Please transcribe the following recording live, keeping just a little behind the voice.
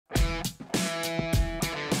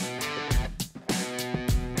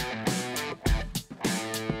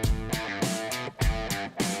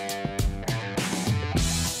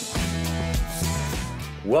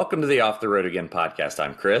Welcome to the Off the Road Again podcast.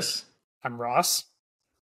 I'm Chris. I'm Ross.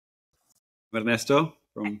 Ernesto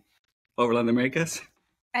from Overland the Americas.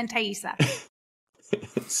 And Taisa.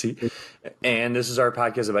 See, and this is our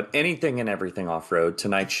podcast about anything and everything off-road.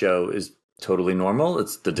 Tonight's show is totally normal.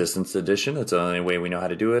 It's the distance edition. It's the only way we know how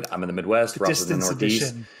to do it. I'm in the Midwest, Ross in the Northeast,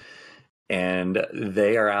 edition. And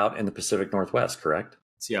they are out in the Pacific Northwest, correct?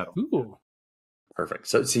 Seattle. Ooh. Perfect.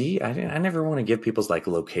 So see, I never want to give people's like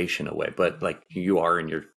location away, but like you are in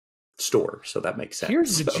your store, so that makes sense.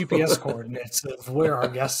 Here's the GPS coordinates of where our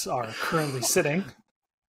guests are currently sitting.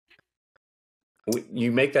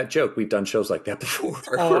 You make that joke. We've done shows like that before.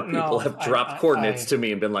 Oh, where people have dropped coordinates to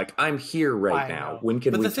me and been like, "I'm here right now. When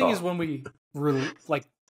can we talk?" But the thing is, when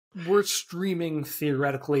we're streaming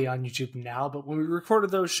theoretically on YouTube now, but when we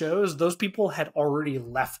recorded those shows, those people had already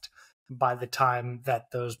left by the time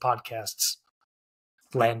that those podcasts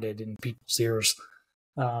landed in people's ears.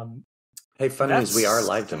 Hey, funny news, we are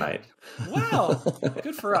live tonight. Wow,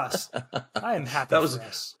 good for us. I am happy for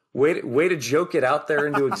us. Way to joke it out there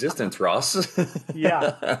into existence, Ross.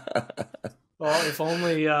 Yeah. Well, if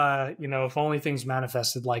only things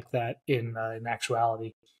manifested like that in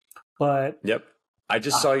actuality. But yep. I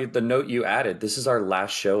just saw the note you added. This is our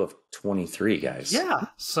last show of 23, guys. Yeah.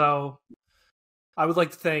 So I would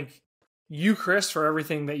like to thank you, Chris, for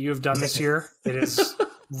everything that you have done this year. It has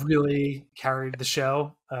really carried the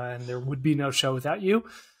show, and there would be no show without you.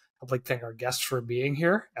 I'd like to thank our guests for being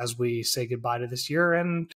here as we say goodbye to this year,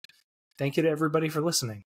 and thank you to everybody for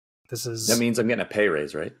listening. That means I'm getting a pay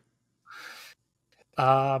raise, right?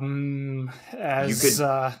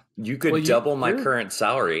 You could double my current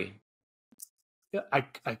salary. Yeah, I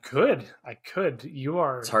could. You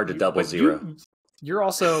are. It's hard to double zero. You're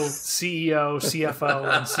also CEO, CFO,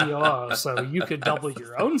 and COO, so you could double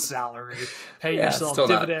your own salary, pay yourself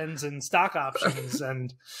dividends and stock options,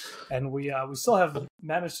 and we still have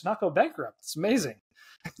managed to not go bankrupt. It's amazing.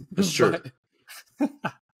 That's true.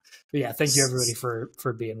 But yeah, thank you everybody for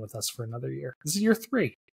being with us for another year. This is year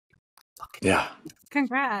 3. Yeah.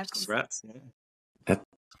 Congrats. Yeah.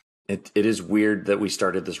 It is weird that we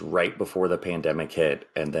started this right before the pandemic hit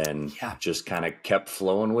and then just kind of kept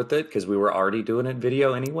flowing with it because we were already doing it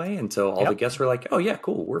video anyway until all the guests were like, oh yeah,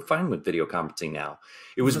 cool. We're fine with video conferencing now.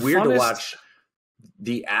 It was weird to watch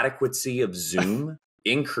the adequacy of Zoom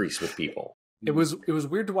increase with people. It was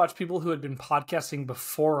weird to watch people who had been podcasting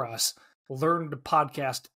before us learn to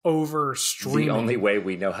podcast over streaming. The only way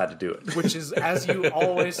we know how to do it. Which is, as you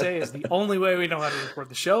always say, is the only way we know how to record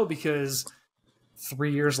the show because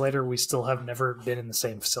 3 years later, we still have never been in the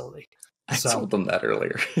same facility. I told them that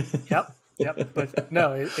earlier. Yep. But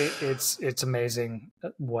no, it's amazing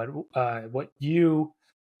what you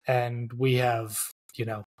and we have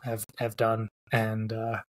done and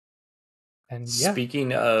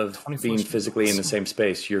Speaking of being physically in the same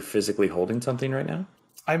space, you're physically holding something right now?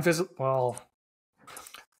 I'm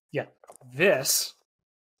this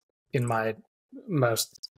in my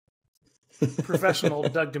most professional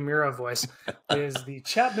Doug DeMuro voice is the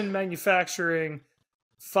Chapman Manufacturing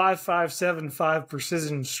 5575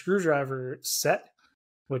 precision screwdriver set,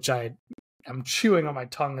 which I'm chewing on my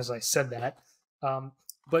tongue as I said that.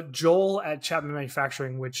 But Joel at Chapman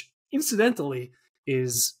Manufacturing, which incidentally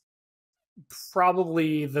is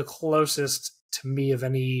probably the closest to me of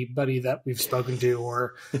anybody that we've spoken to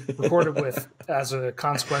or recorded with as a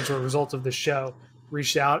consequence or result of this show,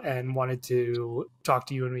 reached out and wanted to talk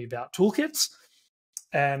to you and me about toolkits.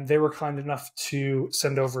 And they were kind enough to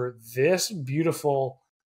send over this beautiful...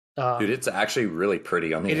 Dude, it's actually really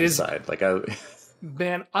pretty on the inside.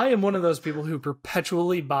 Man, I am one of those people who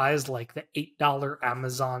perpetually buys like the $8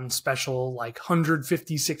 Amazon special, like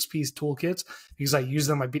 156-piece toolkits because I use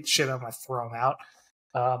them, I beat the shit out of them, I throw them out.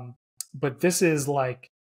 But this is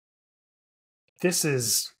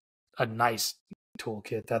a nice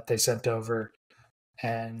toolkit that they sent over.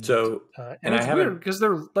 And and it's weird because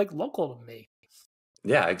they're like local to me.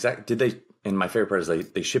 Yeah, exactly. Did they? And my favorite part is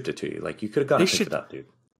they shipped it to you. Like you could have gone and picked it up, dude.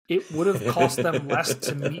 It would have cost them less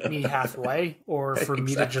to meet me halfway, or for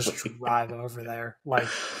me to just drive over there. Like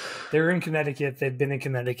they're in Connecticut. They've been in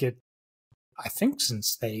Connecticut, I think,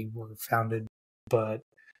 since they were founded. But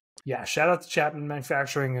yeah, shout out to Chapman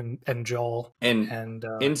Manufacturing and Joel. And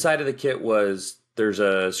inside of the kit there's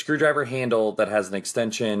a screwdriver handle that has an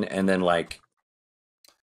extension, and then like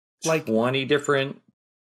 20 different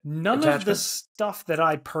none of the stuff that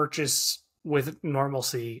I purchase with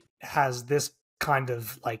normalcy has this kind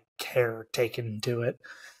of like care taken to it.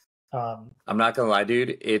 I'm not gonna lie,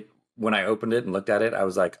 dude, when I opened it and looked at it, I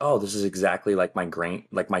was like, oh, this is exactly like my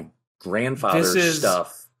grandfather's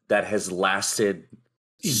stuff that has lasted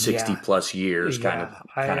 60 plus years kind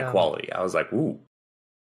of quality. I was like, ooh.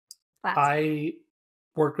 I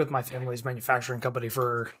worked with my family's manufacturing company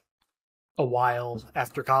for a while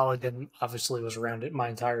after college, and obviously was around it my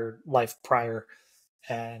entire life prior.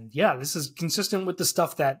 And yeah, this is consistent with the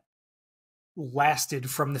stuff that lasted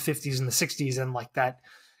from the 50s and the 60s and like that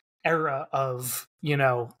era of, you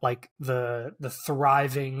know, like the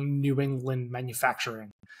thriving New England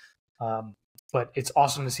manufacturing. But it's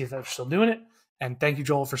awesome to see that they're still doing it. And thank you,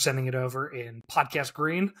 Joel, for sending it over in podcast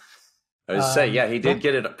green. I was say, yeah, he did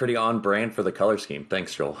get it pretty on brand for the color scheme.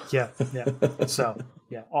 Thanks, Joel. Yeah. So,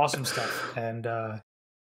 yeah, awesome stuff. And I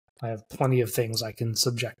have plenty of things I can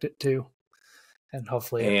subject it to. And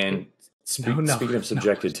hopefully... And speaking of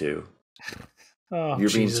subjected to, you're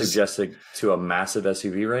being suggested to a massive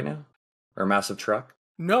SUV right now? Or a massive truck?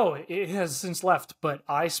 No, it has since left, but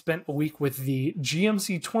I spent a week with the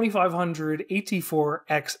GMC 2500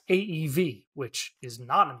 AT4X AEV, which is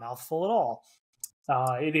not a mouthful at all.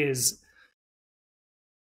 It is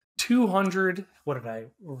 200... What did I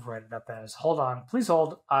write it up as? Hold on. Please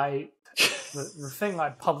hold. The thing I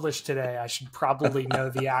published today, I should probably know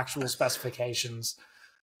the actual specifications.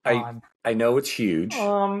 I know it's huge.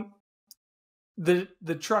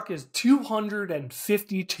 The truck is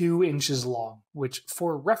 252 inches long, which,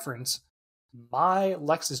 for reference, my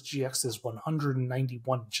Lexus GX is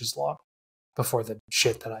 191 inches long before the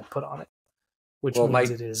shit that I put on it, which means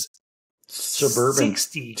it is Suburban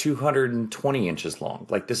 220 inches long.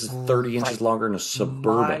 Like, this is 30 inches longer than a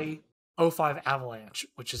Suburban. My 05 Avalanche,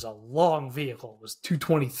 which is a long vehicle, was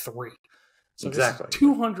 223. So exactly. This is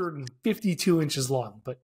 252 inches long,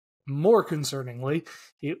 but more concerningly,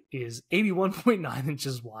 it is 81.9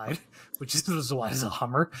 inches wide, which is as wide as a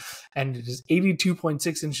Hummer, and it is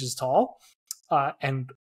 82.6 inches tall.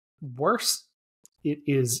 And worse, it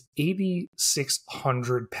is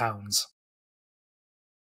 8,600 pounds.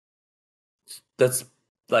 That's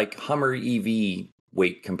like Hummer EV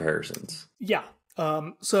weight comparisons. Yeah.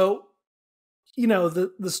 So, you know,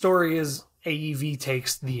 the story is AEV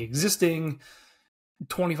takes the existing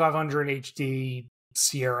 2500 HD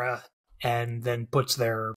Sierra and then puts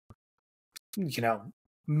their, you know,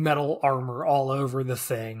 metal armor all over the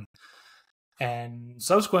thing. And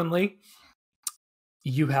subsequently,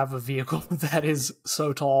 you have a vehicle that is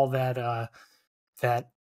so tall that that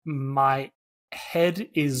my head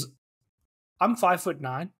is... I'm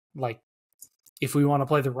 5'9". Like, if we want to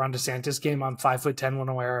play the Ron DeSantis game, I'm 5'10" when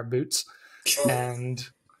I wear boots. And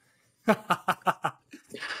the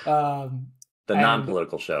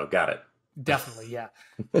non-political show. Got it. Definitely, yeah.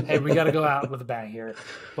 Hey, we got to go out with a bang here.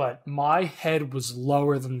 But my head was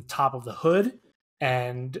lower than the top of the hood,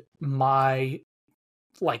 and my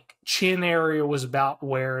chin area was about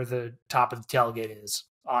where the top of the tailgate is.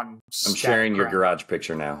 I'm sharing your garage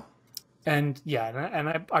picture now. And yeah, and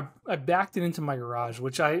I backed it into my garage,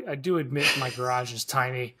 which I do admit my garage is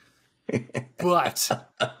tiny, but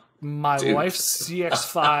my wife's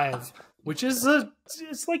CX-5, which is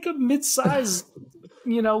it's like a mid-size,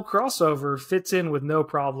 you know, crossover, fits in with no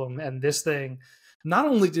problem. And this thing, not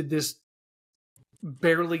only did this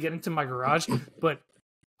barely get into my garage, but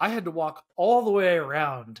I had to walk all the way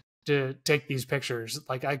around to take these pictures.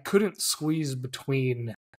 Like, I couldn't squeeze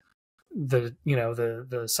between the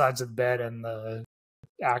sides of the bed and the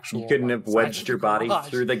actual... You couldn't have wedged your body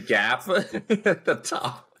through the gap at the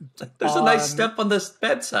top. There's a nice step on this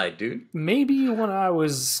bedside, dude. Maybe when I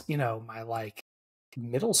was, you know, my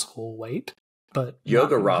middle school weight, but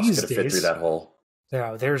Yoga Ross could have fit through that hole.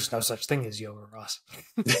 There's no such thing as Yoga Ross.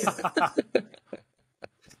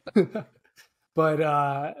 But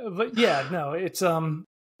yeah, no, it's the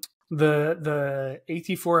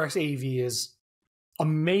AT4X AV is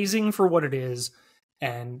amazing for what it is,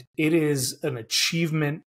 and it is an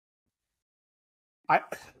achievement.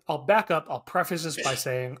 I'll back up. I'll preface this by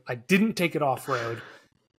saying I didn't take it off-road.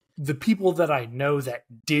 The people that I know that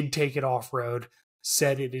did take it off-road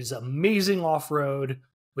said it is amazing off-road,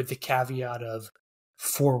 with the caveat of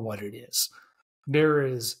for what it is. There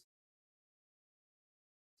is,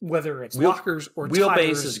 whether it's lockers or wheelbase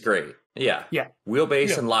tires, is great. Yeah.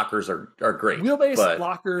 Wheelbase and lockers are great. Wheelbase,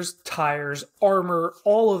 lockers, tires, armor,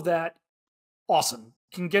 all of that, awesome.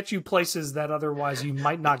 Can get you places that otherwise you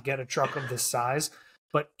might not get a truck of this size.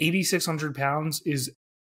 But 8,600 pounds is,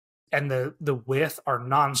 and the width are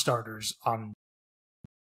non-starters on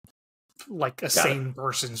a sane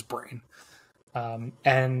person's brain.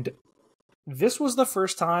 And this was the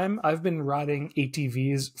first time I've been riding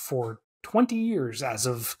ATVs for 20 years as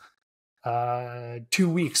of 2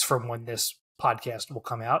 weeks from when this podcast will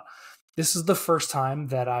come out. This is the first time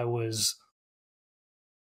that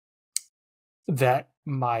that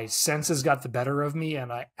my senses got the better of me,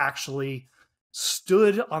 and I actually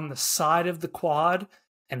stood on the side of the quad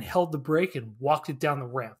and held the brake and walked it down the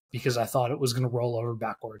ramp because I thought it was going to roll over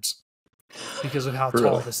backwards because of how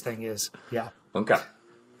tall this thing is. Yeah. Okay.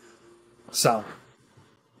 So,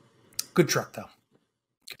 good truck though.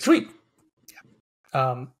 Sweet.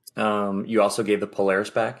 Yeah. You also gave the Polaris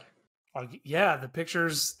back? Yeah, the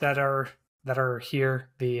pictures that are here,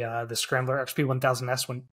 the Scrambler XP 1000S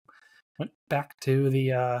went back to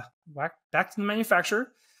the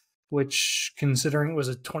manufacturer, which, considering it was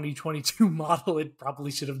a 2022 model, it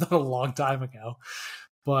probably should have done a long time ago.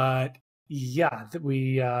 But yeah,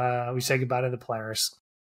 we say goodbye to the Polaris.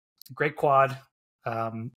 Great quad.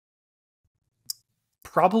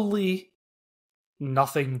 Probably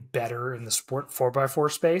nothing better in the sport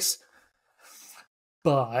 4x4 space,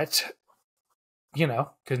 but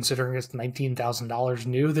considering it's $19,000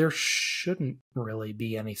 new, there shouldn't really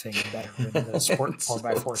be anything better in the sport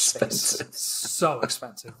 4x4 space. It's so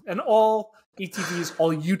expensive. And all ATVs,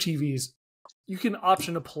 all UTVs, you can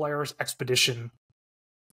option a Polaris Expedition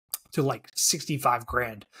to like 65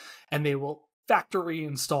 grand, and they will factory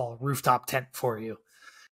install a rooftop tent for you.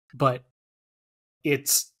 But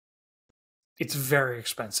it's very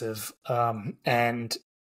expensive, and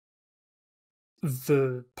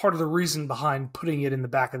the part of the reason behind putting it in the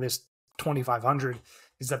back of this 2500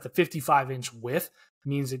 is that the 55-inch width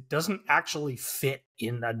means it doesn't actually fit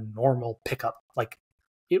in a normal pickup. Like,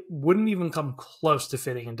 it wouldn't even come close to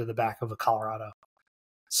fitting into the back of a Colorado.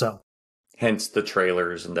 So, hence the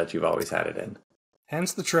trailers and that you've always had it in.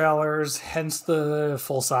 Hence the trailers, hence the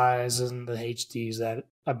full size and the HDs that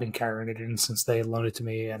I've been carrying it in since they loaned it to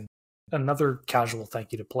me. And another casual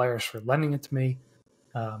thank you to Polaris for lending it to me.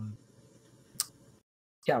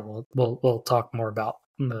 Yeah, we'll talk more about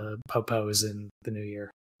the popos in the new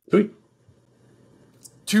year. Sweet.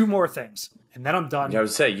 2 more things, and then I'm done. Yeah, I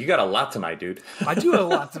would say you got a lot tonight, dude. I do have a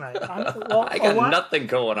lot tonight. I got nothing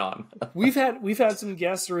going on. We've had some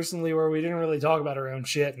guests recently where we didn't really talk about our own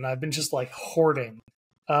shit, and I've been just like hoarding.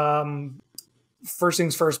 First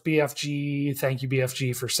things first, BFG. Thank you,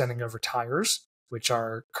 BFG, for sending over tires, which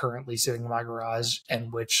are currently sitting in my garage,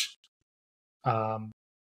 and which,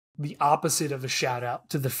 the opposite of a shout out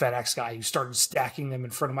to the FedEx guy who started stacking them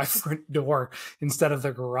in front of my front door instead of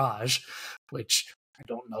the garage, which I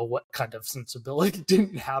don't know what kind of sensibility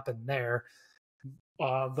didn't happen there.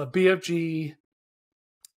 The BFG,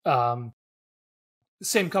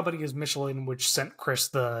 same company as Michelin, which sent Chris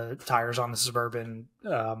the tires on the Suburban.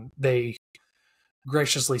 They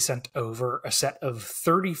graciously sent over a set of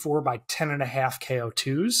 34 by 10.5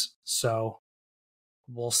 KO2s. So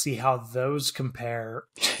we'll see how those compare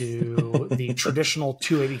to the traditional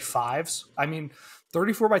 285s. I mean,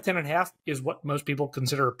 34 by 10.5 is what most people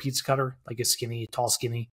consider a pizza cutter, like a skinny, tall,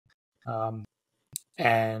 skinny.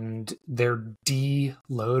 And their D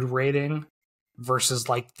load rating versus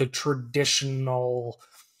like the traditional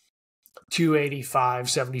 285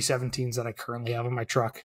 7017s that I currently have in my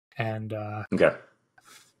truck. And okay.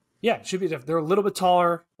 Yeah, it should be different. They're a little bit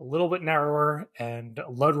taller, a little bit narrower, and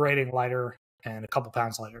load rating lighter, and a couple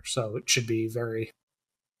pounds lighter. So it should be very,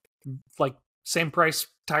 like, same price,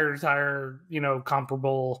 tire to tire,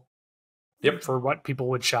 comparable. Yep. For what people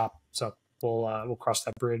would shop. So we'll cross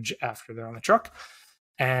that bridge after they're on the truck.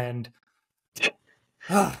 And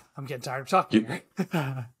I'm getting tired of talking here.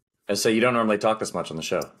 I say you don't normally talk this much on the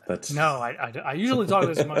show. No, I usually talk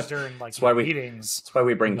this much during like meetings. That's why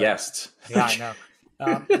we bring guests. Yeah, I know.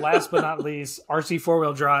 Last but not least, RC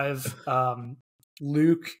 4-wheel drive.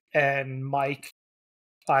 Luke and Mike,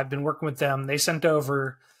 I've been working with them. They sent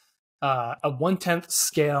over a 1/10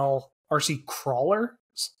 scale RC crawler.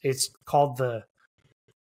 It's called the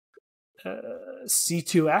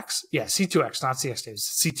C2X. Yeah, C2X, not CX days.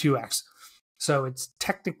 C2X. So it's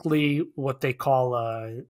technically what they call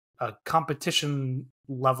a competition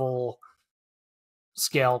level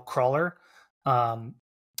scale crawler.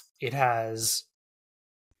 It has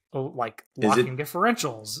like locking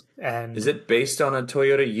differentials, and is it based on a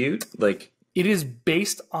Toyota Ute? Like, it is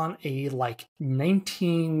based on a like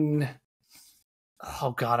 19.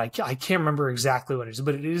 Oh God, I can't remember exactly what it is,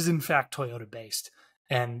 but it is in fact Toyota based,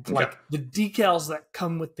 and like the decals that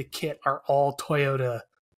come with the kit are all Toyota,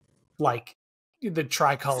 like the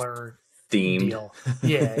tricolor themed deal.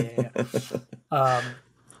 Yeah.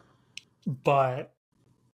 But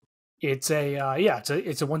it's a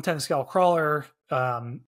 1/10 scale crawler.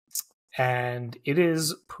 And it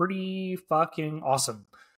is pretty fucking awesome.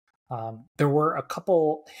 There were a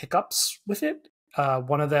couple hiccups with it.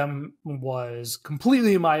 One of them was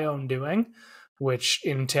completely my own doing, which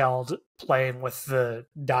entailed playing with the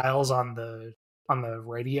dials on the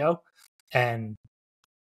radio and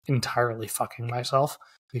entirely fucking myself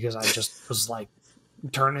because I just was like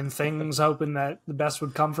turning things, hoping that the best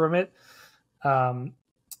would come from it. And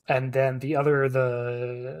then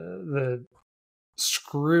the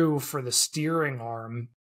screw for the steering arm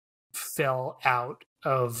fell out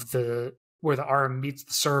of where the arm meets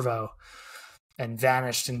the servo and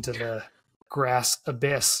vanished into the grass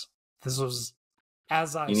abyss. This was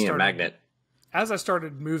you need a magnet. As I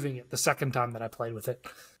started moving it the second time that I played with it.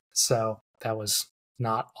 So that was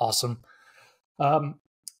not awesome.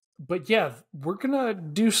 But yeah, we're gonna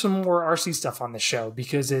do some more RC stuff on the show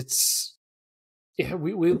because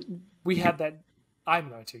we had that. I'm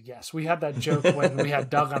going to, yes, we had that joke when we had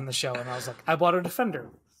Doug on the show, and I was like, I bought a Defender.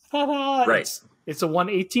 Right. It's a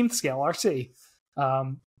 1/18th scale RC,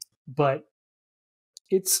 but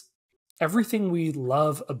it's everything we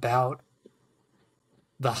love about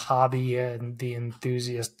the hobby and the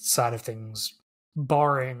enthusiast side of things,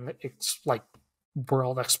 barring like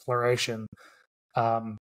world exploration.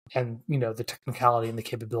 And the technicality and the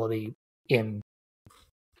capability in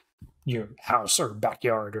your house or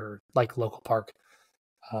backyard or like local park.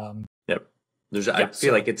 Yep. I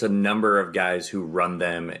feel like it's a number of guys who run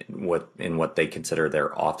them in what they consider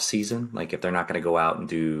their off season. Like if they're not going to go out and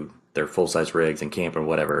do their full size rigs and camp or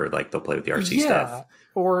whatever, like they'll play with the RC stuff.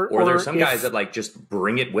 Or there's some guys that like just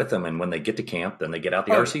bring it with them, and when they get to camp, then they get out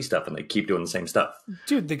the RC stuff and they keep doing the same stuff.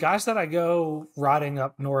 Dude, the guys that I go riding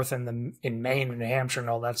up north in Maine and New Hampshire and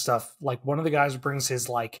all that stuff, like one of the guys brings his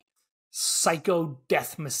like psycho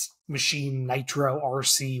death machine nitro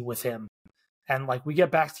RC with him, and like we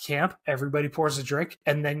get back to camp, everybody pours a drink,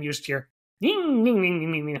 and then you just hear ding, ding,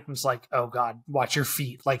 ding, ding, ding. I'm just like, oh god, watch your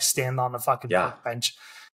feet, like stand on the fucking park bench,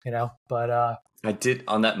 But I did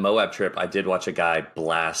on that Moab trip. I did watch a guy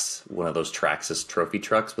blast one of those Traxxas trophy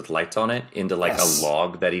trucks with lights on it into like a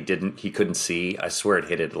log that he couldn't see. I swear it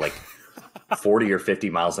hit it like 40 or 50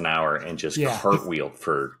 miles an hour and just cartwheeled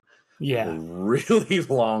for a really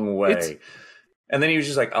long way. And then he was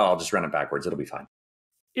just like, "Oh, I'll just run it backwards. It'll be fine."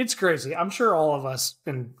 It's crazy. I'm sure all of us,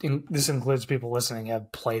 and this includes people listening,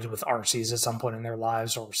 have played with RCs at some point in their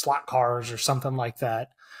lives or slot cars or something like that.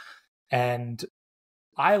 And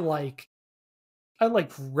I like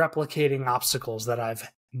replicating obstacles that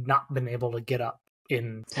I've not been able to get up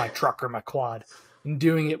in my truck or my quad, and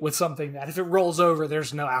doing it with something that if it rolls over,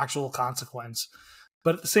 there's no actual consequence.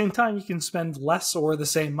 But at the same time, you can spend less or the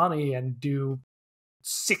same money and do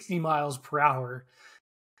 60 miles per hour.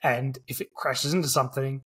 And if it crashes into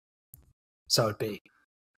something, so it be.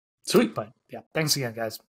 Sweet. But yeah, thanks again,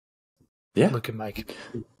 guys. Yeah. Luke and Mike.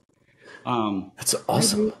 That's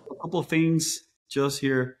awesome. A couple of things just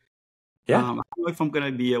here. Yeah. I don't know if I'm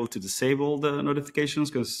going to be able to disable the notifications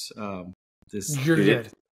because You're good.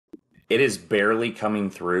 It is barely coming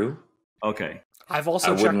through. Okay. I've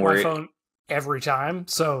also checked my phone every time,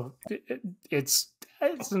 so it's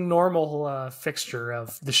a normal fixture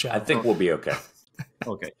of the show. I think we'll be okay.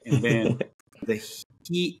 Okay. And then the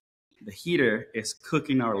heater is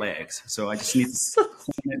cooking our legs, so I just need to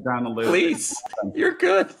turn it down a little. Please, you're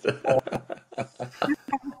good.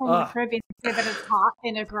 Caribbean say that it's hot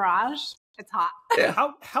in a garage. It's hot. Yeah.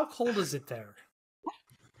 How cold is it there?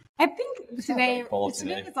 I think today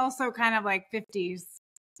it's also kind of like 50s.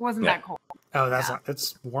 Wasn't that cold? Oh,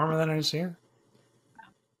 it's warmer than it is here.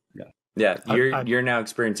 Yeah, you're now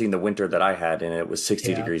experiencing the winter that I had, and it was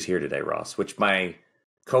 60 degrees here today, Ross, which my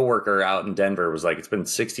coworker out in Denver was like, it's been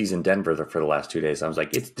 60s in Denver for the last 2 days. I was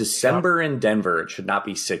like, it's December in Denver. It should not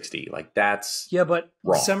be 60. Like, that's but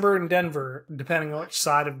wrong. December in Denver, depending on which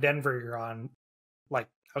side of Denver you're on, like,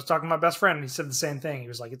 I was talking to my best friend, and he said the same thing. He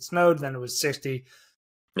was like, it snowed, then it was 60.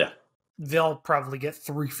 Yeah. They'll probably get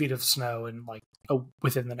 3 feet of snow in, like,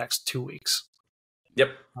 within the next 2 weeks.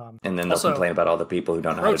 Yep. And then they'll complain about all the people who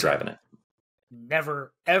don't know how to drive in it.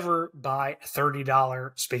 Never, ever buy a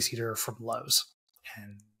 $30 space heater from Lowe's.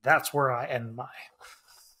 And that's where I end my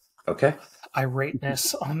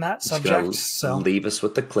irateness on that subject. So leave us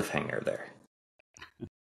with the cliffhanger there.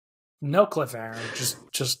 No cliffhanger.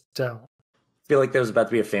 Just don't. I feel like there was about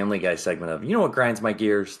to be a Family Guy segment of, what grinds my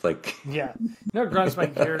gears? Like, yeah. What grinds my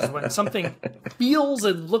gears when something feels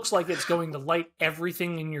and looks like it's going to light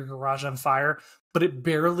everything in your garage on fire, but it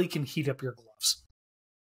barely can heat up your gloves.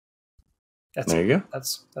 There you go.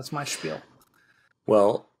 That's my spiel.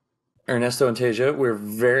 Well, Ernesto and Taisa, we're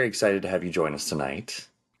very excited to have you join us tonight.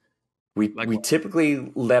 We typically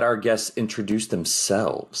let our guests introduce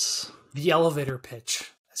themselves. The elevator pitch,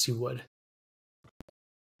 as you would.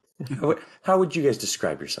 How would you guys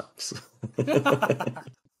describe yourselves?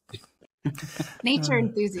 Nature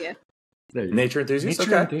enthusiast. Nature enthusiast?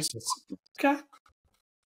 Nature enthusiast. Okay.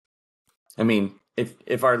 I mean,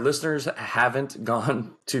 If our listeners haven't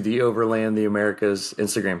gone to the Overland the Americas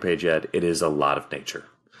Instagram page yet, it is a lot of nature.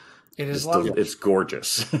 It is lovely. It's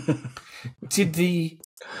gorgeous. Did the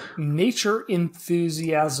nature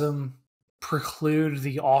enthusiasm preclude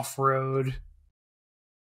the off-road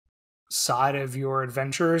side of your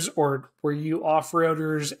adventures, or were you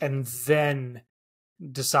off-roaders and then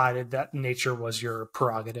decided that nature was your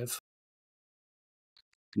prerogative?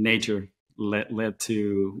 Nature led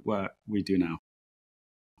to what we do now.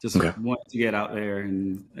 Just want to get out there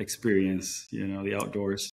and experience, the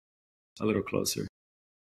outdoors a little closer.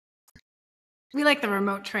 We like the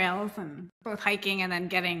remote trails and both hiking and then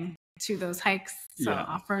getting to those hikes. So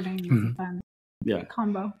off-roading is a fun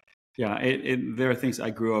combo. Yeah, there are things. I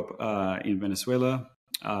grew up in Venezuela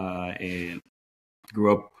and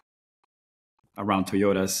grew up around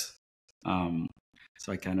Toyotas.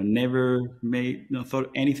 So I kind of never thought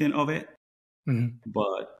anything of it. Mm-hmm.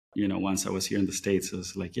 But, once I was here in the States, I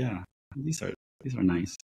was like, yeah, these are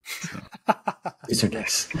nice. So. These are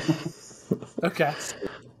nice. Okay.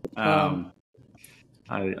 I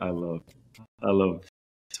love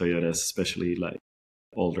Toyotas, especially like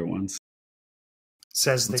older ones.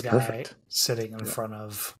 Says the guy sitting in front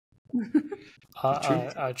of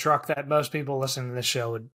a truck that most people listening to this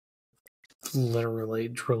show would literally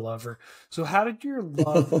drool over. So how did your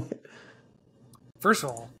love... First of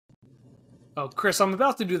all, Chris, I'm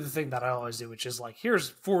about to do the thing that I always do, which is like, here's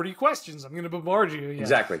 40 questions. I'm going to bombard you. Yeah.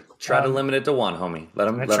 Exactly. Try to limit it to one, homie.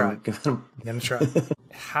 I'm going to try.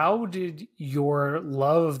 How did your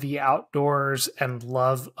love of the outdoors and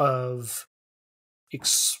love of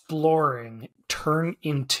exploring turn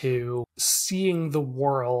into seeing the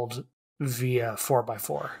world via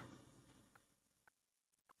 4x4?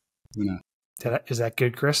 No. Is that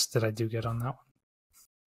good, Chris? Did I do good on that one?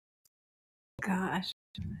 Gosh,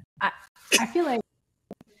 I feel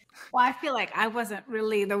like I wasn't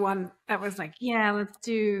really the one that was like, yeah, let's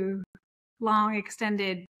do long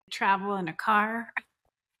extended travel in a car.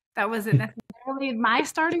 That wasn't necessarily my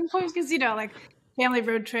starting point because, like family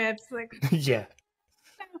road trips, like yeah.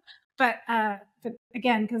 But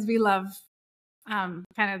again, because we love kind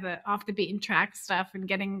of the off the beaten track stuff and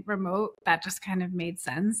getting remote, that just kind of made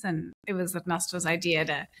sense. And it was Ernesto's idea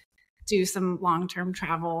to do some long-term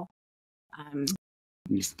travel,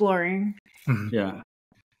 exploring. Yeah.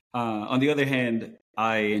 On the other hand,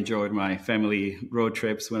 I enjoyed my family road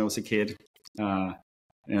trips when I was a kid.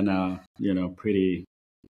 Pretty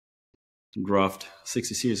rough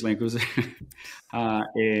 60 series Land Cruiser. I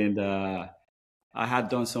had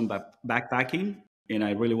done some backpacking, and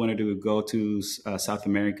I really wanted to go to South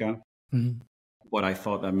America. Mm-hmm. But I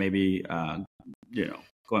thought that maybe,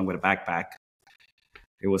 going with a backpack,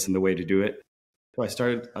 it wasn't the way to do it. So I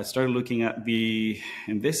started looking at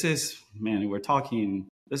and this is,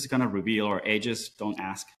 this is going to reveal our ages. Don't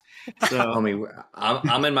ask. So,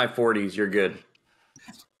 I'm in my 40s. You're good.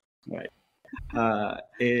 Right.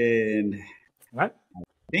 And I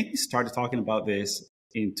think we started talking about this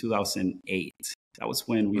in 2008. That was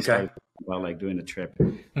when we started talking about doing a trip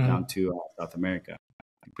down to South America.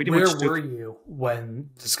 Where were you when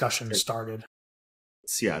discussion started?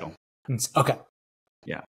 Seattle. Okay.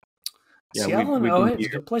 Yeah. Seattle, it's a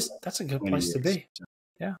good place. That's a good place to be.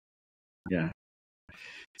 Yeah. Yeah.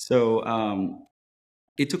 So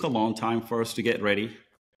it took a long time for us to get ready.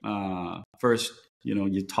 First,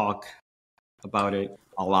 you talk about it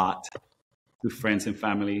a lot to friends and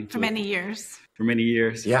family. For many years.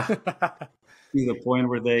 Yeah. To the point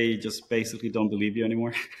where they just basically don't believe you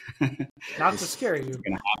anymore. Not to scare you. It's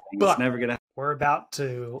gonna happen. But it's never going to happen. We're about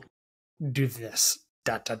to do this. ...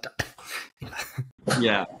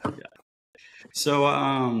 Yeah. So,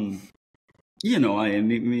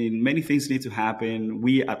 many things need to happen.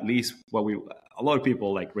 A lot of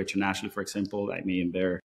people like Rich and Ashley, for example,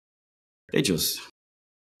 they just,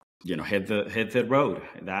 hit the road.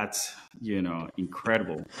 That's,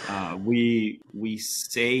 incredible. We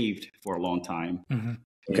saved for a long time. Mm-hmm.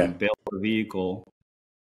 Okay. Built a vehicle.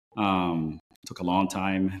 Took a long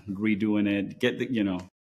time redoing it. Get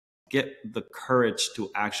the courage to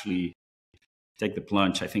actually take the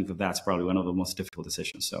plunge. I think that's probably one of the most difficult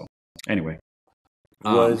decisions. So anyway.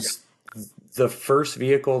 Was the first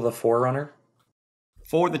vehicle the 4Runner?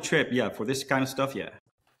 For the trip, yeah. For this kind of stuff, yeah.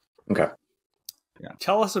 Okay. Yeah.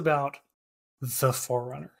 Tell us about the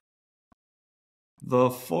 4Runner. The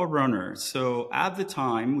 4Runner. So at the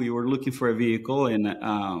time, we were looking for a vehicle,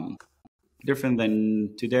 and different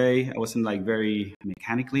than today. I wasn't very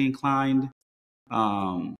mechanically inclined.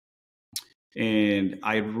 And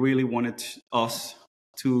I really wanted us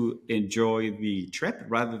to enjoy the trip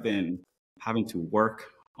rather than having to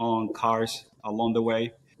work on cars along the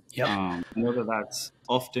way. Yep. I know that that's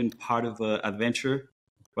often part of the adventure,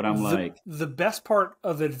 but I'm the best part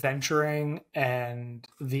of adventuring and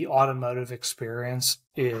the automotive experience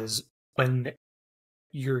is when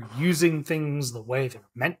you're using things the way they're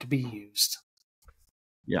meant to be used.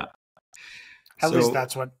 Yeah. At least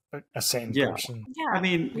that's what a sane person. Yeah. I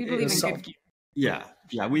mean, we believe in good gear. Yeah.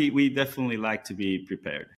 We definitely like to be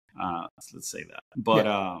prepared. Let's say that. But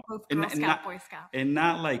Both Girl Scout, Boy Scout. And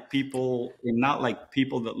not like people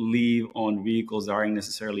that live on vehicles that aren't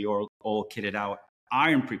necessarily all kitted out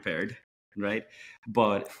aren't prepared, right?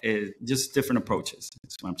 But just different approaches.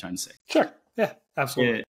 That's what I'm trying to say. Sure. Yeah,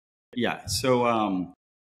 absolutely. Yeah. So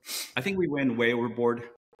I think we went way overboard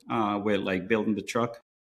with like building the truck.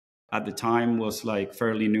 At the time was like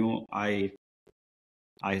fairly new. I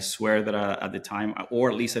swear that at the time, or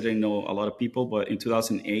at least I didn't know a lot of people, but in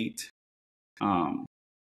 2008,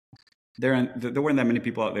 there weren't that many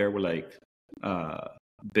people out there who like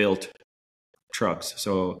built trucks.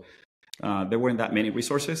 So there weren't that many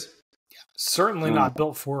resources. Certainly not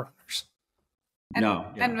built forerunners. And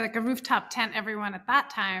like a rooftop tent, everyone at that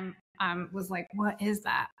time was like, "What is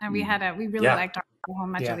that?" And we really liked our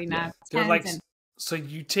home Angelina tents. Like, so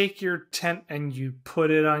you take your tent and you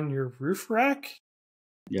put it on your roof rack.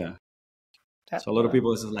 Yeah. So a lot of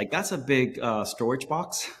people is like, that's a big storage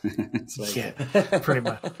box. It's like, yeah, pretty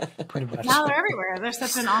much. Now they're everywhere. They're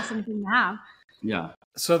such an awesome thing to have. Yeah.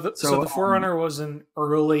 So the 4Runner was an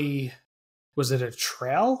early. Was it a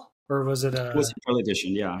trail or was it a? It was a trail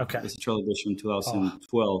edition. Yeah. Okay. It was a trail edition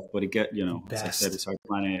 2012, but it get as I said, it's our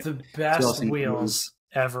planet. The best wheels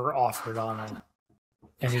ever offered on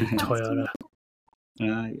any Toyota.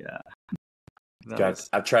 Yeah. Guys,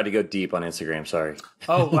 I've tried to go deep on Instagram. Sorry.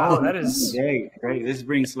 Oh wow, that is great. This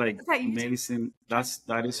brings like medicine. That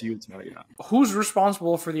is YouTube. Yeah. Who's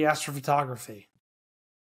responsible for the astrophotography?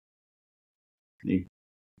 Me.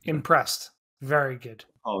 Impressed. Very good.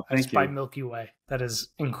 Oh, thank you. By Milky Way. That is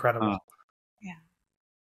incredible. Yeah.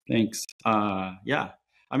 Thanks. Yeah.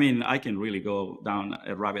 I mean, I can really go down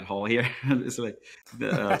a rabbit hole here. It's like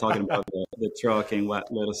talking about the truck and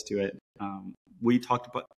what led us to it. We thought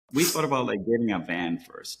about like getting a van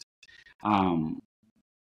first. I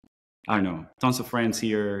don't know, tons of friends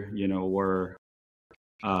here, were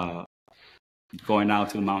going out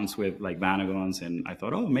to the mountains with like vanagons, and I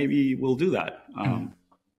thought, oh, maybe we'll do that.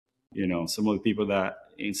 Some of the people that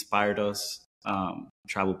inspired us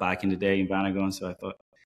traveled back in the day in vanagons, so I thought.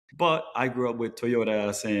 But I grew up with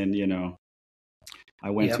Toyotas, and I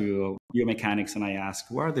went to biomechanics and I asked,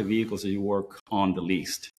 what are the vehicles that you work on the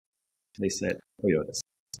least? They said Toyotas.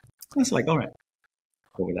 I was like, all right,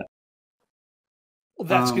 go with that. Well,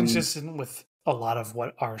 that's consistent with a lot of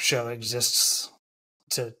what our show exists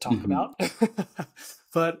to talk about.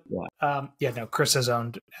 But Chris has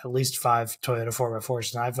owned at least 5 Toyota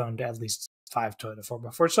 4x4s, and I've owned at least 5 Toyota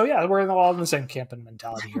 4x4s. So yeah, we're all in the same camping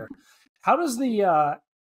mentality here. How does the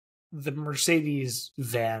Mercedes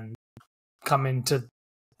van come into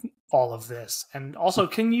all of this? And also,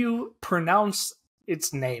 can you pronounce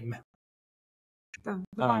its name? The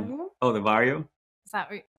Vario? The Vario? Is that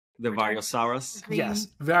right? The Variosaurus? Yes.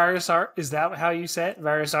 Variosaurus. Is that how you say it?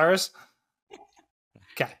 Variosaurus?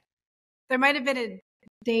 Okay. There might have been a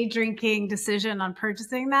day drinking decision on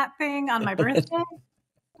purchasing that thing on my birthday.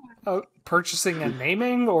 Oh, purchasing and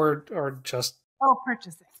naming or just... Oh,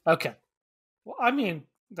 purchasing. Okay. Well, I mean,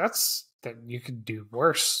 that you could do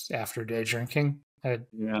worse after day drinking. Have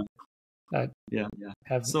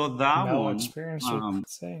so that no one, experience with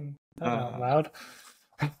saying that out loud.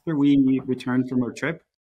 After we returned from our trip,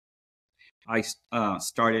 I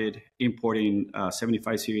started importing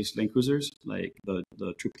 75 series Land Cruisers, like the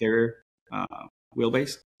troop carrier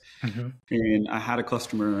wheelbase. Mm-hmm. And I had a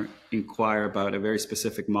customer inquire about a very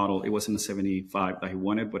specific model. It wasn't a 75 that he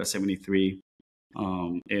wanted, but a 73.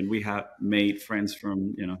 And we had made friends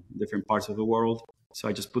from different parts of the world. So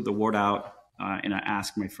I just put the word out, and I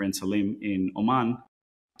asked my friend Salim in Oman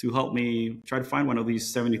to help me try to find one of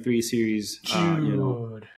these 73 series,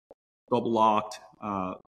 double locked.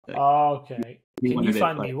 Okay, can you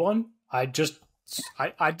find me one? I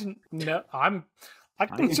didn't know. I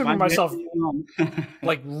consider myself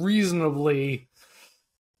like reasonably,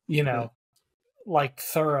 like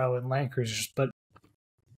thorough in Land Cruisers, but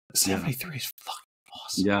 73 is fucking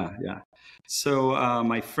awesome. Yeah. So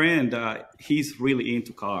my friend, he's really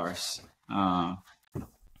into cars, and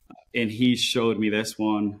he showed me this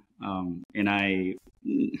one, and I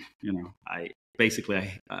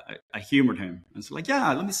basically humored him. I was like,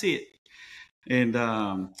 yeah, let me see it. And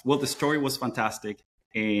the story was fantastic,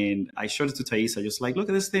 and I showed it to Taisa, just like, look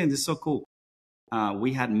at this thing, this is so cool.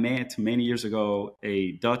 we had met many years ago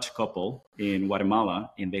a Dutch couple in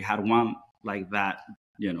Guatemala, and they had one like that,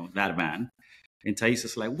 that van. And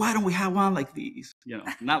Taisa's like, why don't we have one like these?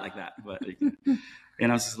 Not like that, but.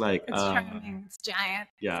 And I was just like, it's charming, it's giant,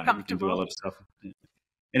 yeah, it's you can do a lot of stuff.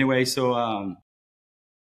 Anyway, so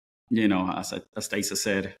as Taisa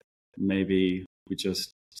said, maybe we just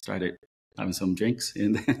started having some drinks,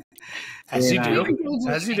 and then, as you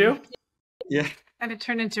do, yeah, and it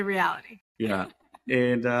turned into reality. Yeah,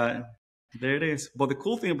 and there it is. But the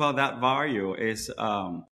cool thing about that Vario is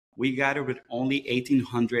we got it with only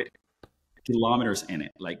 1,800 kilometers in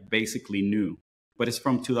it, like basically new. But it's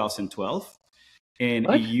from 2012. And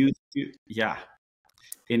what? It used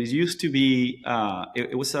to be,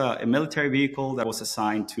 it was a military vehicle that was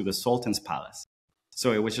assigned to the Sultan's palace.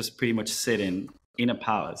 So it was just pretty much sitting in a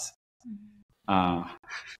palace. Barely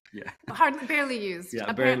used. Yeah,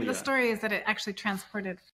 apparently, the story is that it actually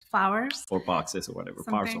transported flowers. Or boxes or whatever,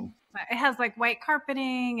 parcel. It has like white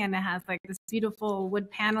carpeting, and it has like this beautiful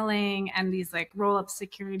wood paneling and these like roll-up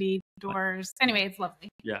security doors. Anyway, it's lovely.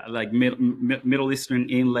 Yeah, like Middle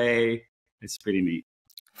Eastern inlay. It's pretty neat.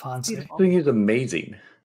 Fancy. I think it's amazing.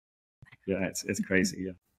 Yeah, it's crazy.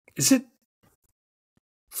 Yeah. Is it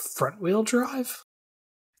front wheel drive?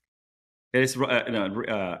 It is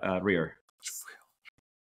rear.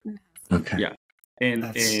 Okay. Yeah,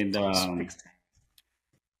 and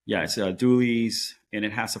yeah, it's dualies, and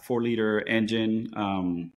it has a 4-liter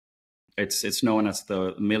engine. It's known as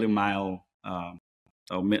the million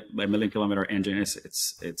kilometer engine.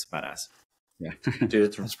 It's badass. Yeah,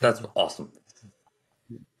 dude, that's awesome.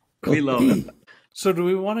 We love it. So, do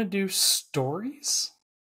we want to do stories?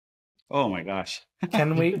 Oh my gosh!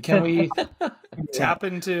 Can we tap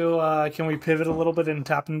into? Can we pivot a little bit and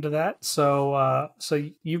tap into that? So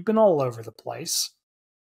you've been all over the place.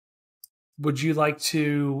 Would you like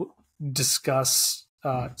to discuss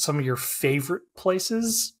some of your favorite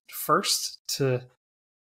places first to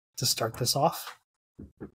start this off?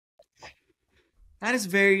 That is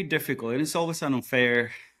very difficult, and it's always an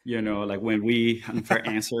unfair, like when we unfair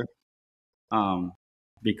answer,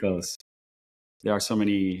 because there are so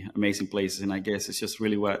many amazing places, and I guess it's just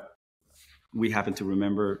really what we happen to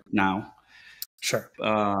remember now. Sure.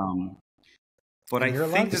 But you're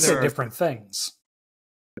allowed to say different things.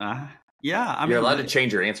 Yeah, I mean, you're allowed to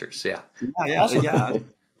change your answers. Yeah. Yeah. Awesome.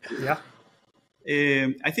 Yeah.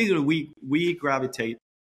 I think that we gravitate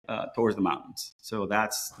towards the mountains, so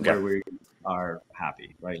that's where we are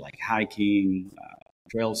happy, right? Like hiking,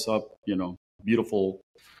 trails up, beautiful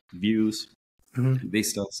views,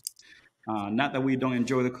 vistas. Not that we don't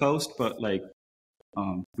enjoy the coast, but like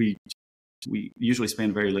we usually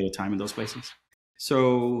spend very little time in those places.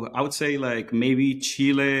 So I would say like maybe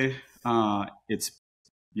Chile. It's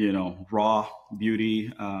raw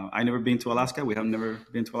beauty. I never been to Alaska. We have never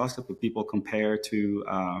been to Alaska, but people compare to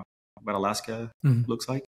what Alaska looks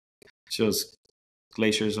like. Just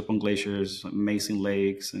glaciers upon glaciers, amazing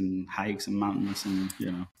lakes and hikes and mountains, and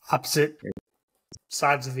opposite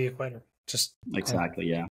sides of the equator. Just exactly,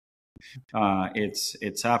 yeah.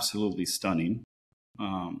 It's absolutely stunning.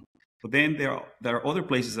 But then there are other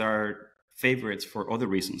places that are favorites for other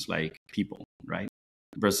reasons, like people, right?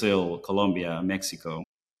 Brazil, Colombia, Mexico.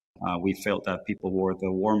 We felt that people were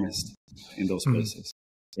the warmest in those places,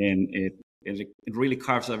 and it really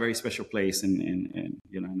carves a very special place in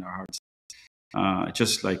our hearts.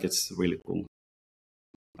 Just like it's really cool.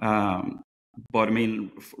 But I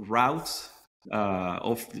mean, routes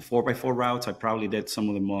of 4x4 routes, I probably did some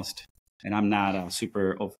of the most, and I'm not a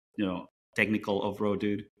super technical off-road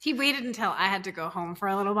dude. He waited until I had to go home for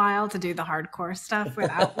a little while to do the hardcore stuff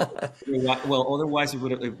without. Well, otherwise it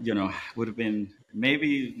would have been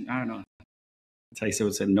maybe, I don't know. Taisa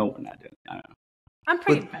would say no, we're not doing it. I don't know. I'm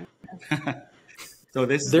pretty adventurous. So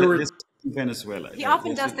this is Venezuela. He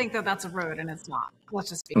often does think that that's a road, and it's not. Let's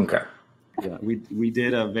just be okay. Yeah, we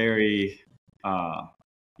did a very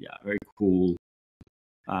very cool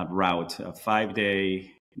route, a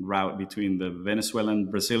 5-day route between the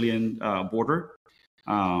Venezuelan-Brazilian border.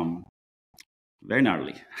 Very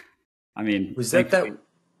gnarly. I mean, was that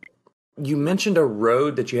you mentioned a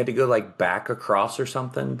road that you had to go like back across or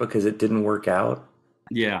something because it didn't work out?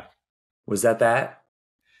 Yeah. Was that?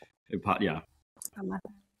 Yeah.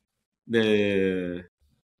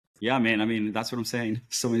 Man, I mean, that's what I'm saying.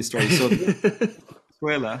 So many stories. So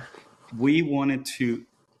Venezuela, we wanted to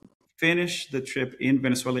finish the trip in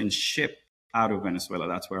Venezuela and ship out of Venezuela.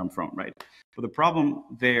 That's where I'm from, right? But the problem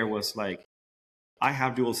there was like, I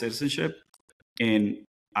have dual citizenship, and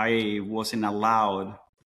I wasn't allowed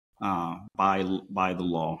by the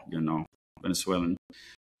law, Venezuelan,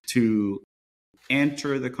 to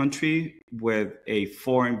enter the country with a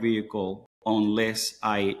foreign vehicle unless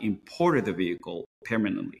I imported the vehicle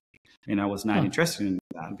permanently. And I was not interested in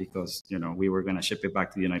that because, we were going to ship it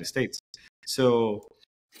back to the United States. So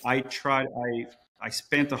I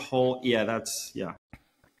spent a whole,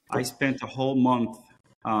 I spent a whole month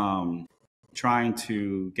trying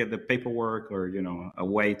to get the paperwork or, a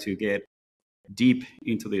way to get deep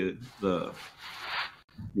into the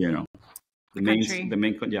main,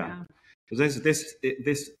 Because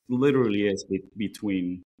this literally is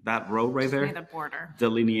between that road right there. The border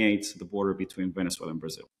delineates the border between Venezuela and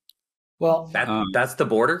Brazil. Well, that's the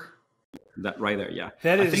border. That right there, yeah.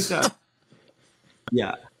 I think that.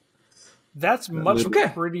 Yeah. That's much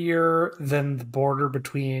prettier than the border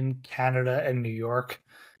between Canada and New York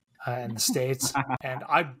and the States. And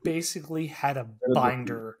I basically had a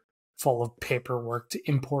binder full of paperwork to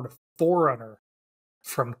import a Forerunner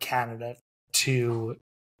from Canada to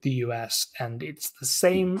the US, and it's the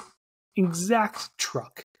same exact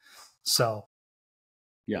truck. So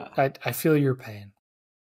yeah, I feel your pain.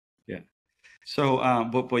 Yeah. So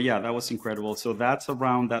but yeah, that was incredible. So that's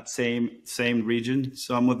around that same region.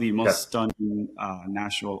 Some of the most stunning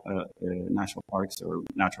national parks or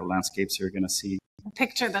natural landscapes you're going to see. The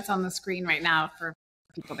picture that's on the screen right now for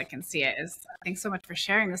people that can see it is, thanks so much for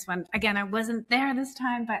sharing this one. Again, I wasn't there this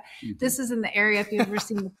time, but this is in the area. If you've ever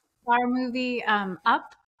seen the Pixar movie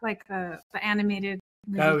Up, like the animated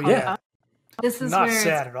movie. Oh yeah. Up. This is not where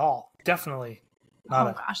sad at all. Definitely.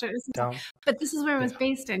 Gosh, it is. But this is where it was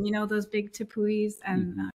based in. Those big tepuis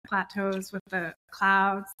and plateaus with the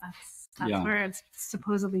clouds. That's where it's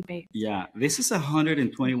supposedly based. Yeah, this is a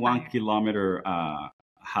 121 kilometer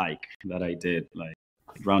hike that I did, like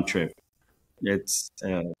round trip. It's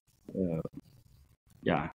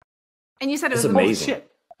yeah. And you said it was amazing. Oh,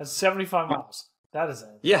 shit. That's 75 miles. That is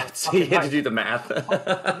it. Yeah, so you had to do the math. we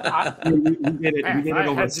did it I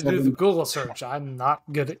over had to do the Google search. I'm not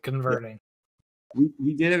good at converting.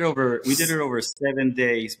 We did it over 7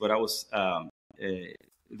 days, but I was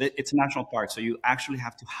it's a national park, so you actually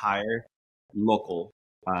have to hire local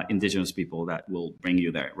indigenous people that will bring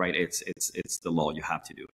you there, right? It's the law, you have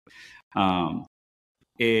to do it.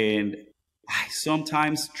 And I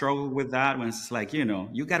sometimes struggle with that when it's like, you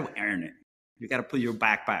got to earn it. You got to put your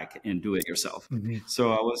backpack and do it yourself. Mm-hmm.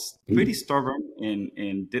 So I was pretty stubborn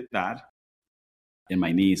and did that. And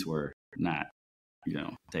my knees were not,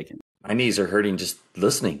 taken. My knees are hurting just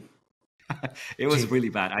listening. It was really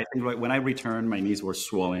bad. I think when I returned, my knees were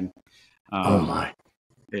swollen. Oh my!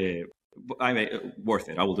 Worth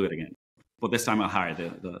it. I will do it again, but this time I'll hire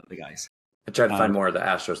the guys. I tried to find more of the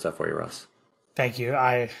Astro stuff for you, Russ. Thank you.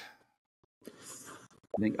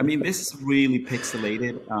 This is really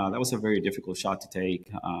pixelated. That was a very difficult shot to take.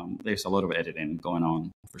 There's a lot of editing going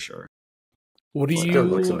on for sure. What do you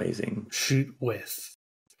looks amazing. Shoot with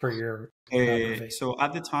for your? So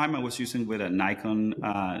at the time, I was using with a Nikon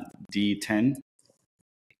D10,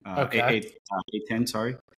 A10,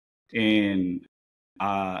 sorry, and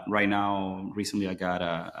right now, recently I got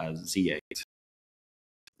a Z8.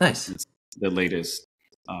 Nice. It's the latest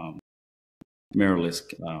mirrorless.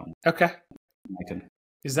 Okay. Nikon.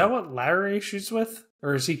 Is that what Larry shoots with,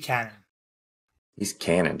 or is he Canon? He's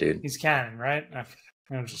Canon, dude. He's Canon, right? Okay.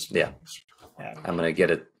 I'm gonna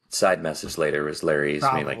get a side message later. Is Larry's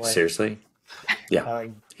me like seriously? Yeah,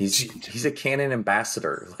 he's a Canon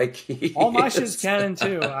ambassador. Like all my shit's Canon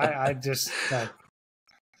too. I just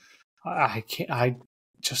I can't. I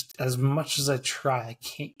just as much as I try, I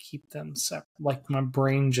can't keep them separate. Like my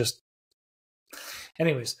brain just.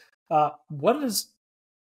 Anyways, what is?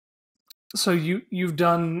 So you've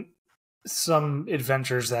done some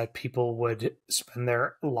adventures that people would spend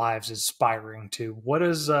their lives aspiring to. What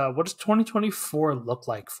does 2024 look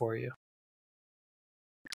like for you?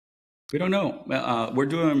 We don't know.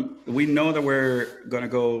 We know that we're going to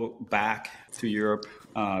go back to Europe.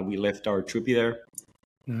 We left our Troopy there,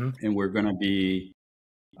 and we're going to be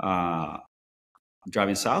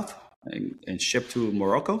driving south and ship to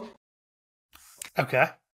Morocco. Okay.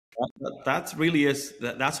 That's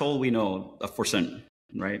all we know for certain,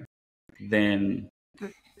 right? Then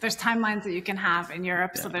there's timelines that you can have in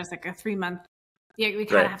Europe. Yeah. So there's like a 3-month. Yeah, we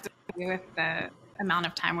kind of have to play with the amount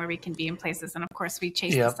of time where we can be in places, and of course we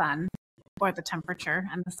chase the sun or the temperature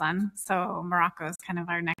and the sun. So Morocco is kind of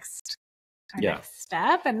our next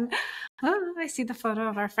step. And I see the photo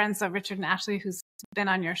of our friends, so Richard and Ashley, who's been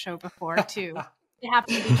on your show before too. They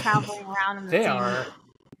happen to be traveling around in the They team. are.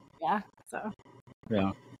 Yeah. So.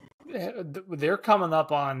 Yeah. They're coming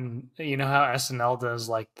up on, how SNL does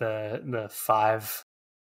like the 5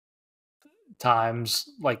 times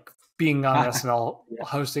like being on SNL,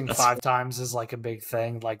 hosting 5 times is like a big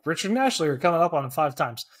thing. Like Richard and Ashley are coming up on 5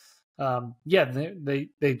 times. Yeah,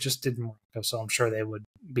 they just didn't work, so I'm sure they would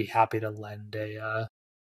be happy to lend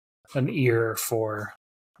an ear for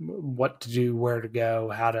what to do, where to go,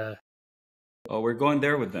 how to. Oh, we're going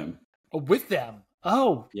there with them. Oh, with them.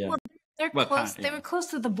 Oh, yeah. Well, they're close. They were close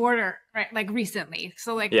to the border, right? Like recently,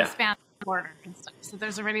 so like the Spanish border and stuff. So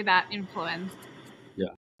there's already that influence. Yeah,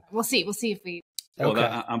 we'll see. We'll see if we. Okay.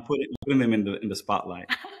 Well, I'm putting them in the spotlight,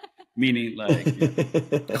 meaning like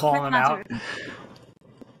calling them out.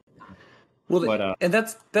 Well, but, and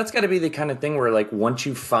that's got to be the kind of thing where like once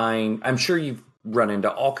you find, I'm sure you've run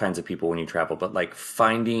into all kinds of people when you travel, but like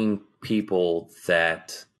finding people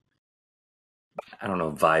that, I don't know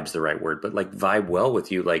if vibe's the right word, but like vibe well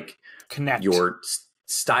with you, like connect your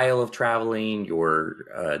style of traveling,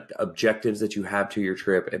 your objectives that you have to your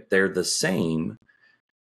trip. If they're the same,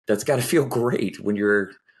 that's got to feel great when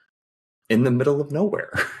you're in the middle of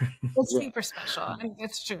nowhere. It's super special. I mean,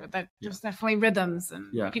 it's true that there's definitely rhythms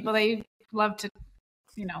and people that you love to,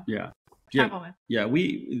 travel with. Yeah,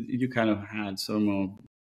 you kind of had some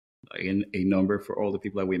a number for all the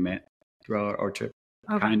people that we met throughout our trip,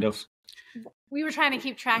 kind of. We were trying to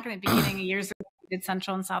keep track in the beginning of years ago. We did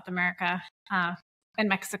Central and South America and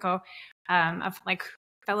Mexico of like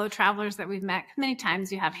fellow travelers that we've met. Many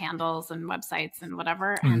times you have handles and websites and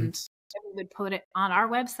whatever, and we would put it on our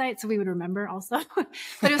website so we would remember also.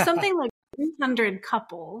 But it was something like 300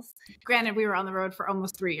 couples. Granted, we were on the road for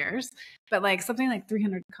almost 3 years, but like something like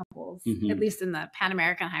 300 couples, at least in the Pan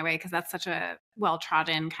American Highway, because that's such a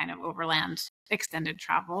well-trodden kind of overland extended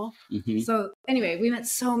travel. So anyway, we met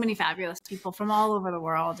so many fabulous people from all over the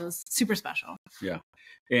world. It was super special. Yeah.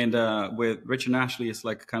 And with Rich and Ashley, it's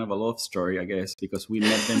like kind of a love story, I guess, because we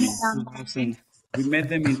met them in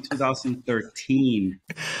 2013.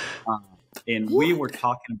 And we were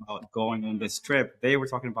talking about going on this trip. They were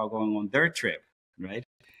talking about going on their trip, right?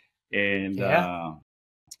 And I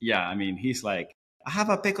mean, he's like, I have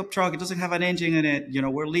a pickup truck. It doesn't have an engine in it.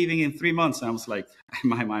 We're leaving in 3 months. And I was like, in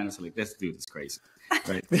my mind, I was like, this dude is crazy,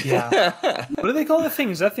 right? Yeah. What do they call the thing?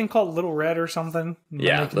 Is that thing called Little Red or something?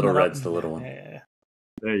 Yeah, Little Red's the little one. Yeah.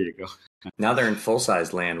 There you go. Now they're in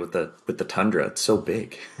full-size land with the tundra. It's so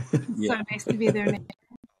big. So nice to be there.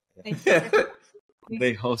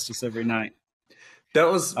 They host us every night. That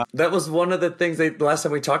was one of the things last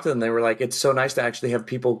time we talked to them, they were like, it's so nice to actually have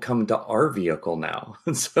people come to our vehicle now.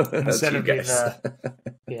 So instead of guys. So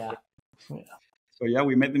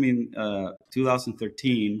we met them in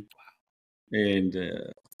 2013, and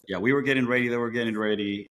we were getting ready. They were getting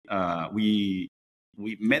ready. We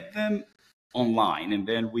met them online, and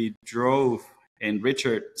then we drove. And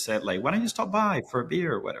Richard said, like, why don't you stop by for a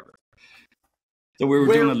beer or whatever? So we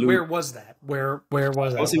were doing a loop. Where was that? Where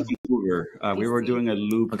was that? I was in Vancouver. We were doing a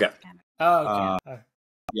loop. Okay. Oh, okay.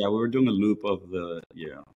 We were doing a loop of the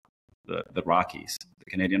Rockies, the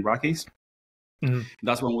Canadian Rockies.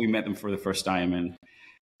 That's when we met them for the first time, and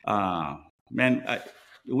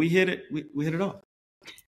we hit it. We hit it off.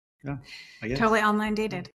 Yeah, I guess. Totally online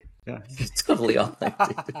dated. Yeah, totally online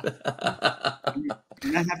dated.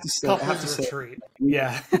 I have to say, we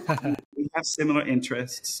have similar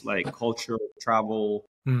interests like culture, travel,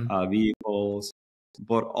 vehicles,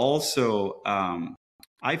 but also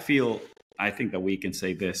I think that we can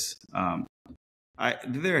say this.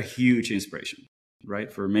 They're a huge inspiration,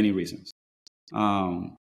 right? For many reasons.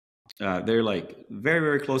 They're like very,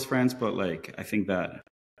 very close friends, but like I think that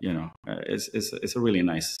it's a really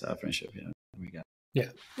nice friendship. Yeah, we got.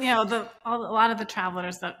 Yeah. A lot of the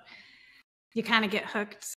travelers that you kind of get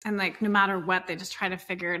hooked, and like no matter what, they just try to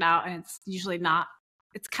figure it out, and it's usually not.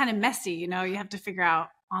 It's kind of messy, you have to figure out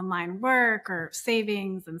online work or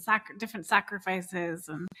savings and different sacrifices,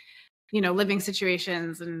 and living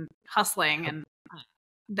situations and hustling, and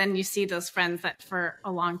then you see those friends that for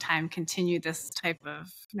a long time continue this type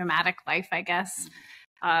of nomadic life, I guess,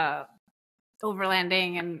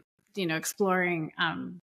 overlanding and exploring.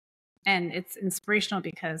 And it's inspirational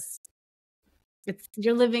because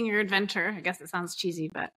you're living your adventure. I guess it sounds cheesy,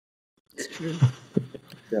 but it's true.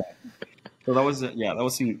 Yeah. So that was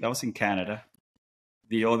in Canada.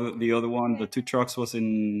 The other one, the 2 trucks, was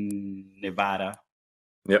in Nevada.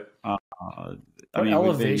 Yep.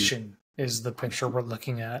 Elevation is the picture we're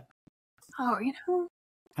looking at. Oh,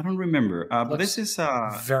 I don't remember. But this is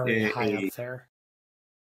very high up there.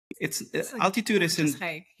 It's altitude isn't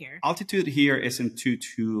here. Altitude here isn't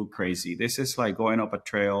too crazy. This is like going up a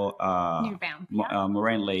trail, near Banff,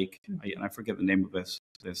 Moraine Lake, and I forget the name of this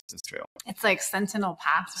trail. It's like Sentinel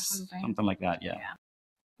Pass or something like that. Yeah.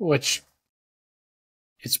 Which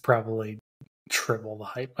it's probably triple the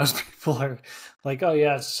height. Most people are like, oh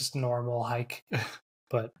yeah, it's just a normal hike.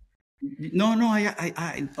 But no,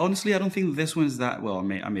 I honestly, I don't think this one's that well. I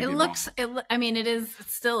may It be looks. wrong. I mean,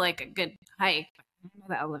 it's still like a good hike. I don't know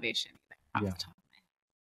the elevation off the top of my head.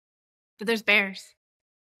 But there's bears.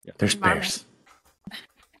 Yeah. There's bears.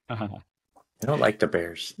 I don't like the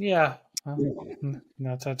bears. Yeah.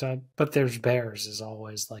 But there's bears is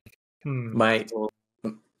always like my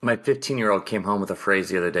 15-year-old came home with a phrase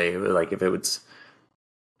the other day. Like if it's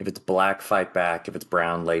black, fight back. If it's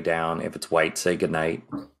brown, lay down. If it's white, say goodnight.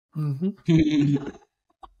 Mm-hmm.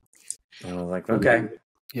 I was like, okay.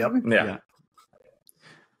 Yep. Yeah.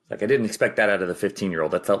 Like I didn't expect that out of the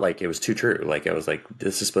 15-year-old. That felt like it was too true. Like I was like,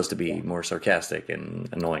 this is supposed to be more sarcastic and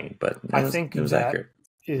annoying, but I think it was that accurate.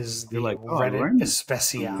 Is the like, Reddit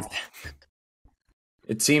especial.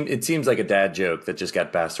 It seems like a dad joke that just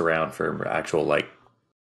got passed around for actual like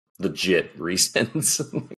legit reasons.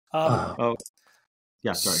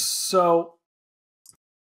 Yeah, sorry. So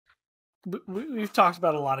we've talked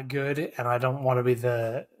about a lot of good, and I don't want to be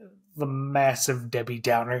the massive Debbie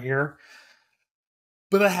Downer here,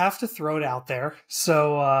 but I have to throw it out there.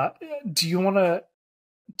 So, do you want to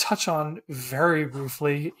touch on very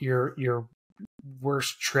briefly your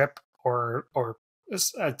worst trip or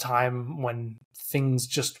a time when things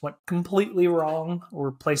just went completely wrong, or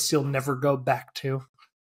a place you'll never go back to?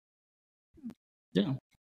 Yeah.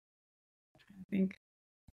 I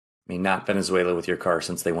mean, not Venezuela with your car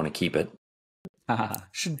since they want to keep it.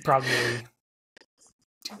 Should probably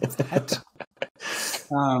do that.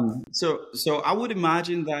 So I would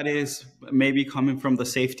imagine that is maybe coming from the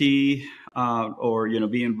safety or,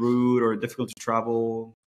 being rude or difficult to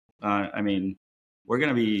travel. I mean, we're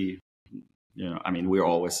going to be, we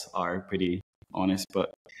always are pretty honest,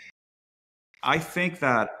 but I think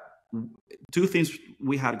that two things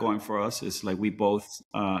we had going for us is like we both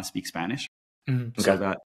speak Spanish. Mm-hmm. So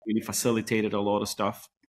that really facilitated a lot of stuff.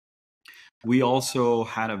 We also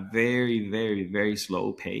had a very, very, very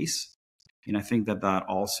slow pace. And I think that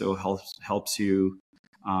also helps you.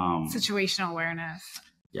 Situational awareness.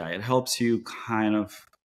 Yeah, it helps you kind of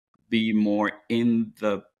be more in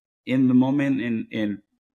the moment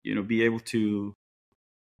and be able to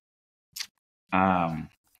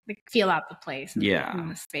like feel out the place. Yeah. And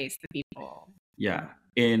the space, the people. Yeah.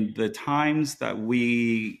 And the times that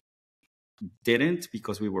we didn't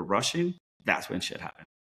because we were rushing, that's when shit happened.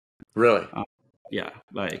 Really? Yeah.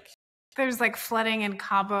 Like there's like flooding in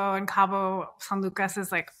Cabo, and Cabo San Lucas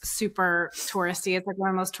is like super touristy. It's like one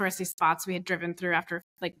of the most touristy spots we had driven through after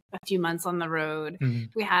like a few months on the road. Mm-hmm.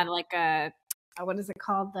 We had like a what is it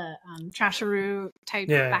called? The trasharoo type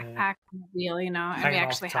backpack on the wheel, and we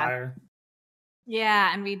actually had.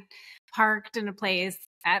 Yeah, and we parked in a place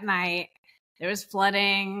at night. There was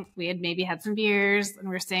flooding. We had maybe had some beers, and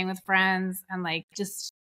we were staying with friends, and like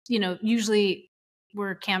just usually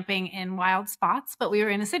we're camping in wild spots, but we were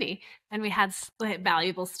in a city, and we had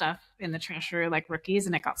valuable stuff in the trasher like rookies,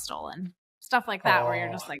 and it got stolen. Stuff like that, where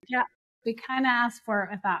you're just like, yeah, we kind of asked for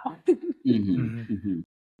it without.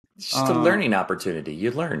 It's just a learning opportunity.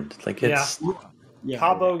 You learned, like it's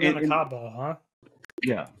Cabo gonna Cabo, huh?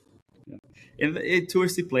 Yeah. In a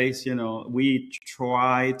touristy place, we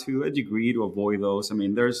try to a degree to avoid those. I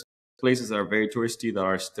mean, there's places that are very touristy that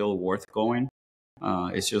are still worth going.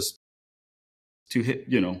 It's just to hit,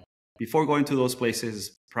 before going to those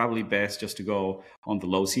places, probably best just to go on the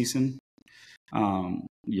low season,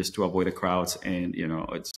 just to avoid the crowds. And,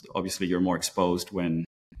 it's obviously you're more exposed when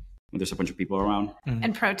there's a bunch of people around. Mm-hmm.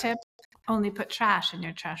 And pro tip, only put trash in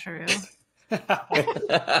your trasharoo.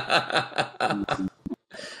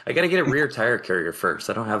 I got to get a rear tire carrier first.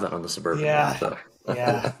 I don't have that on the Suburban. Yeah. So.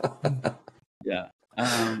 Yeah. Yeah.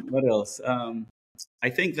 What else? I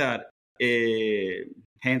think that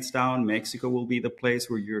hands down, Mexico will be the place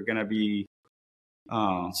where you're going to be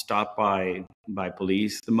stopped by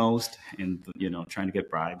police the most and, trying to get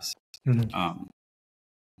bribes. Mm-hmm.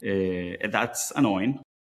 That's annoying.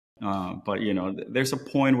 But, there's a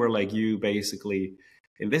point where like you basically,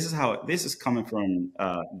 and this is coming from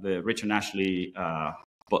the Rich and Ashley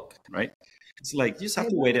book, right? It's like you just have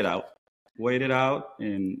to wait it out,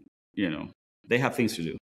 and they have things to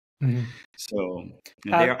do. Mm-hmm. So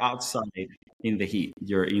they're outside in the heat.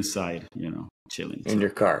 You're inside, chilling in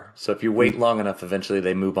your car. So if you wait long enough, eventually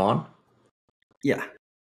they move on. Yeah.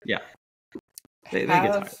 They get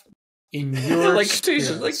tired. In your like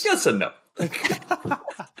yes and no.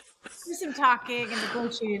 There's some talking and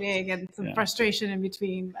negotiating and some frustration in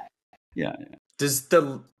between. But. Yeah.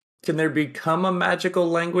 Can there become a magical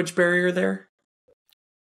language barrier there?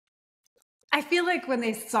 I feel like when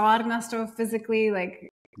they saw Ernesto physically, like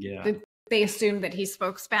they assumed that he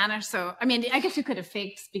spoke Spanish. So, I mean, I guess you could have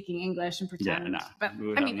faked speaking English and pretend. Yeah, no, but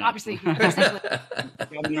I mean, obviously,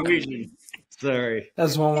 I'm Norwegian. Sorry.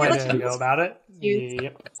 That's one way to go about it.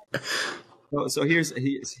 Yep. So here's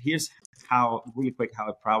how, really quick, how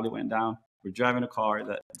it probably went down. We're driving a car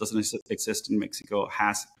that doesn't exist in Mexico,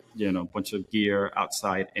 has a bunch of gear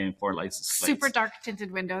outside and 4 license plates. Super dark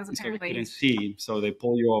tinted windows, apparently. So they couldn't see, so they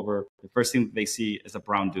pull you over. The first thing they see is a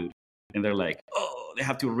brown dude. And they're like, oh, they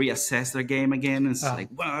have to reassess their game again. And it's like,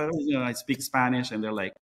 well, I speak Spanish. And they're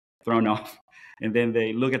like thrown off. And then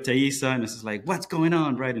they look at Taisa and it's just like, what's going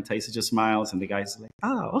on, right? And Taisa just smiles. And the guy's like,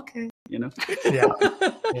 oh, okay, Yeah.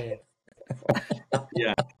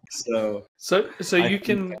 Yeah. So you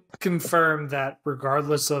can confirm that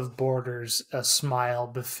regardless of borders, a smile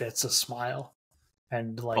befits a smile.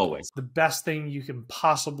 And like always, the best thing you can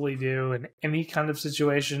possibly do in any kind of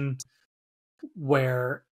situation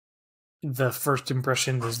where the first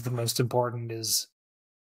impression is the most important is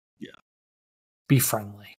be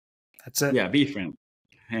friendly. That's it. Yeah, be friendly,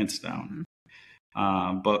 hands down.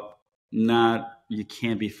 But you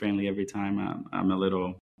can't be friendly every time. I'm a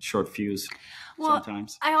little short fuse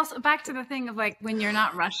sometimes. I also, back to the thing of like when you're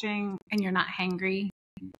not rushing and you're not hangry.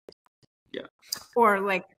 Yeah. Or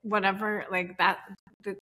like whatever, like that,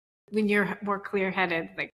 when you're more clear headed,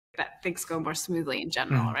 like that things go more smoothly in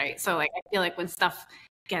general, right? So like I feel like when stuff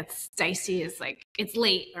gets dicey, is like it's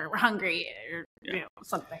late or we're hungry or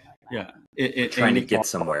something like that. Yeah. Trying to get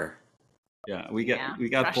somewhere. Yeah, we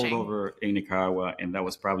got pulled over in Nicaragua, and that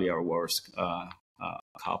was probably our worst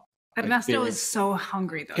cop. Ernesto was so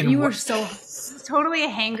hungry though. You were totally a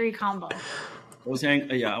hangry combo. I was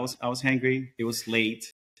hangry. It was late.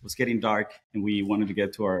 It was getting dark, and we wanted to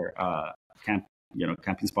get to our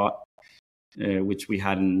camping spot, which we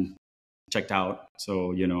hadn't checked out.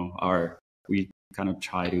 So we kind of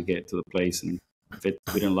try to get to the place, and if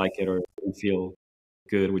we didn't like it or didn't feel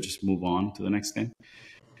good, we just move on to the next thing.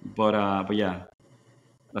 But yeah,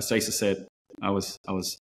 as Taisa said, I was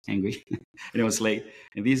angry and it was late,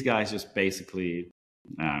 and these guys just basically,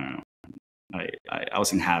 I don't know, I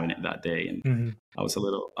wasn't having it that day, and I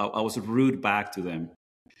was rude back to them.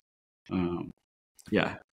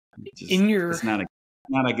 Yeah, it's not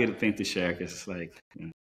a good thing to share, because it's like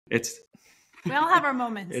we all have our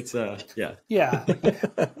moments. It's yeah.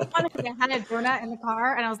 Honestly, I had a donut in the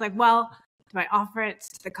car, and I was like, well, do I offer it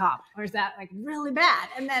to the cop, or is that like really bad?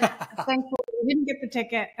 And then thankfully we didn't get the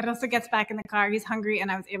ticket. Ernesto gets back in the car. He's hungry,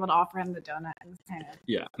 and I was able to offer him the donut. It was kind of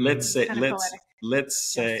let's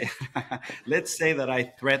say that I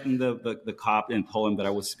threatened the cop and told him that I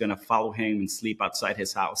was gonna follow him and sleep outside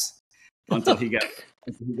his house until he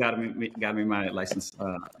got me my license,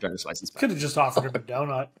 driver's license back. Could have just offered him a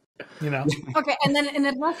donut. Okay, and then in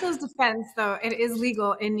Ernesto's defense, though, it is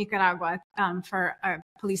legal in Nicaragua for a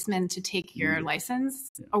policeman to take your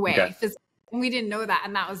license away. Okay. And we didn't know that,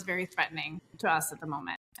 and that was very threatening to us at the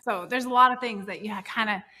moment. So there's a lot of things that you kind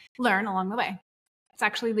of learn along the way. It's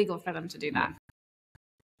actually legal for them to do that.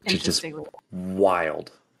 It's just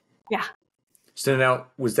wild. Yeah. So now,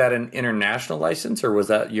 was that an international license, or was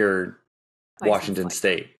that your Washington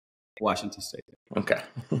State? Washington State. Okay.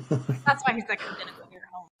 That's why he's like, I'm gonna go to your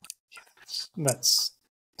home. That's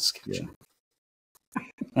sketchy.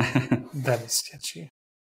 Yeah. That is sketchy.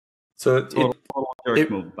 So it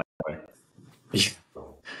move, by the way.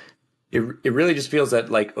 It really just feels that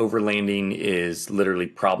like overlanding is literally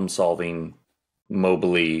problem solving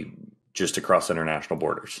mobily just across international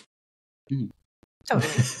borders.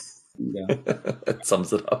 Totally. Yeah. That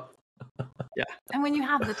sums it up. Yeah. And when you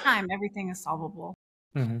have the time, everything is solvable.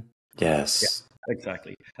 Mm-hmm. Yes. Yeah,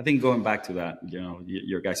 exactly. I think going back to that,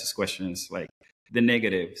 your guys' question is like the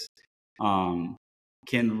negatives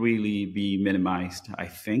can really be minimized, I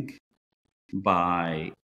think,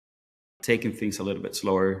 by taking things a little bit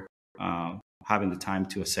slower, having the time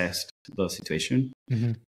to assess the situation,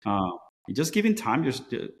 just giving time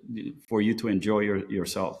for you to enjoy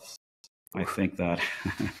yourself. I think that,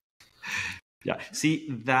 yeah. See,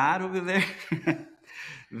 that over there,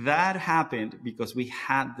 that happened because we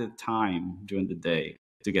had the time during the day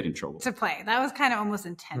to get in trouble. To play. That was kind of almost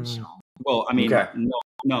intentional. Well, I mean,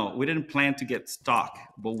 no, we didn't plan to get stuck,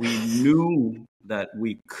 but we knew that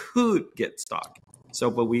we could get stuck. So,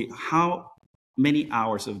 but how many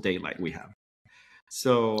hours of daylight we have?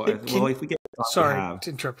 So, if we get stuck, sorry to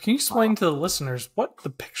interrupt. Can you explain to the listeners what the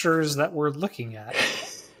pictures that we're looking at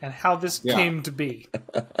and how this came to be?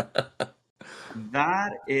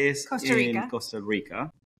 That is Costa Rica. In Costa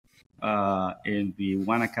Rica, in the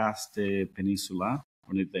Guanacaste Peninsula,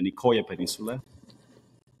 or the Nicoya Peninsula.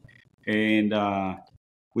 And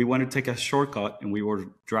we wanted to take a shortcut, and we were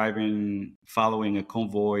following a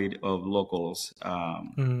convoy of locals,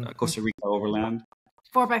 Costa Rica Overland.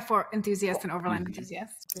 4x4 enthusiasts and overland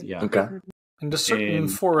enthusiasts. Yeah. Okay. And a certain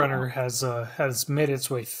Forerunner has made its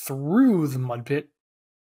way through the mud pit,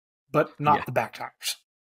 but not the back tires.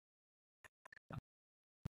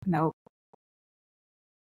 Nope.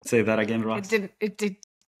 Say that again, Ross. It did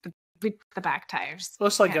the back tires.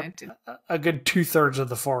 Looks like a good 2/3 of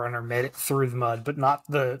the Forerunner made it through the mud, but not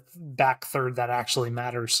the back third that actually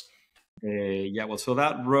matters. Well, so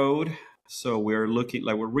that road. So we're looking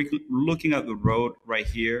at the road right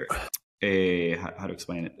here. How to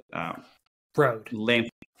explain it? Road length.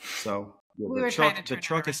 So the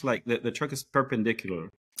truck is like the truck is perpendicular.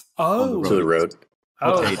 Oh, to the road.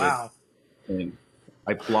 Oh, wow! And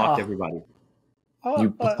I blocked everybody. Oh, you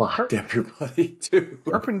blocked everybody too.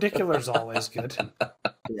 Perpendicular is always good.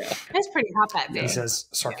 Yeah, it's pretty hot that day. He says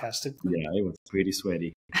sarcastically. Yeah, it was pretty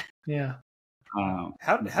sweaty. Yeah.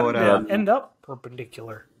 How did it end up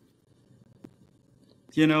perpendicular?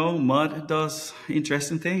 Mud does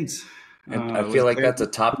interesting things. And I feel like that's a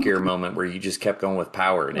Top Gear moment where you just kept going with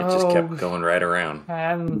power and it just kept going right around.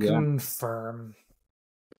 And confirm.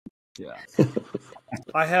 Yeah.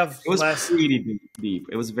 I have it was pretty deep.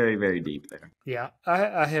 It was very, very deep there. Yeah.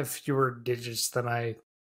 I have fewer digits than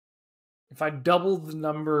if I doubled the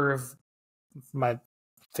number of my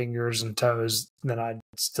fingers and toes, then I'd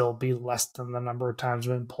still be less than the number of times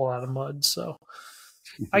I've been pulled out of mud. So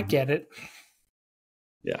I get it.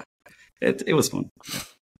 Yeah. It was fun. Yeah.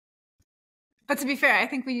 But to be fair, I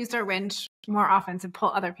think we used our winch more often to pull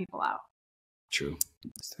other people out. True.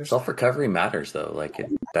 Self-recovery matters, though. Like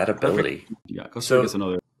that ability. Yeah, Costa Rica is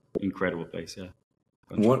another incredible place. Yeah.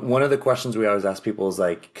 One of the questions we always ask people is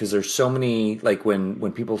like, because there's so many, like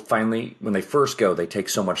when people when they first go, they take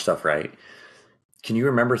so much stuff, right? Can you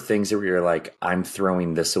remember things that where you're like, I'm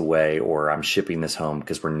throwing this away or I'm shipping this home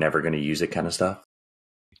because we're never going to use it kind of stuff?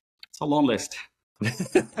 It's a long list.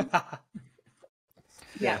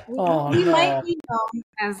 Yeah. We might be known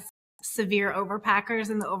as severe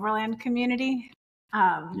overpackers in the overland community.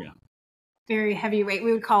 Very heavyweight.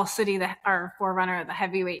 We would call City our Forerunner the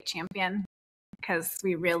heavyweight champion because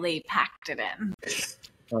we really packed it in.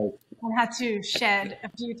 And had to shed a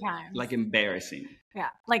few times. Like embarrassing. Yeah.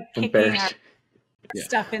 Like kicking our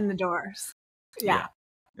stuff in the doors. Yeah.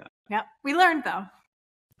 We learned though.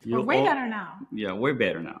 We're way better now. Yeah, way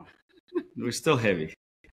better now. We're still heavy.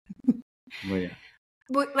 Well, yeah.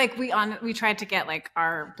 Like we tried to get like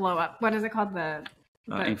our blow up. What is it called? The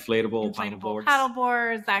inflatable paddle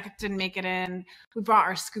boards that didn't make it in. We brought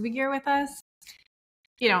our scuba gear with us.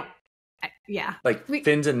 Like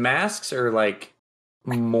fins and masks, or like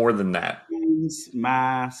more than that. Fins,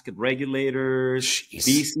 mask, regulators,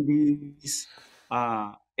 BCDs,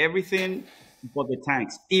 everything but the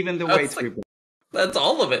tanks, even the weights. That's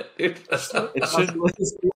all of it.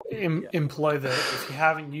 Employ if you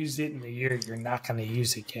haven't used it in a year, you're not going to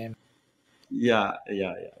use it again. Yeah.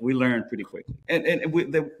 We learned pretty quickly. And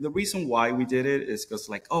the reason why we did it is because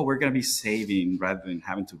we're going to be saving rather than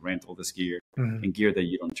having to rent all this gear and gear that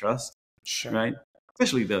you don't trust. Sure. Right?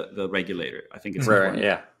 Especially the regulator. I think it's right.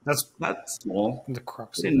 Yeah. That's small. The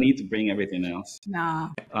crux. We didn't need to bring everything else.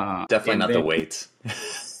 No. Definitely not the weights.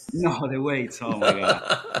 No, the weights. Oh my god.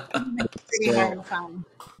 Pretty hard to find.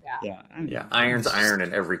 Yeah. Iron's iron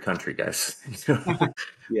in every country, guys.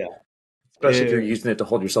 Yeah. Especially if you're using it to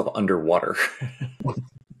hold yourself underwater. But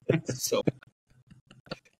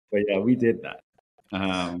yeah, we did that.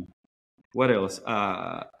 What else?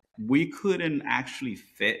 We couldn't actually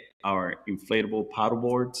fit our inflatable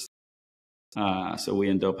paddleboards, so we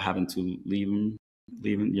end up having to leave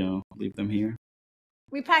them here.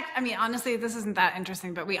 We packed. I mean, honestly, this isn't that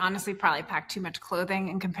interesting, but we honestly probably packed too much clothing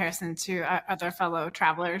in comparison to other fellow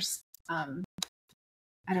travelers. I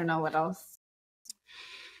don't know what else.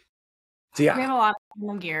 So, yeah. We have a lot of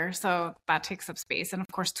animal gear, so that takes up space, and of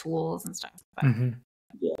course, tools and stuff. But.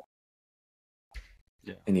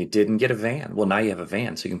 Yeah. And you didn't get a van. Well, now you have a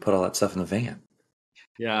van, so you can put all that stuff in the van.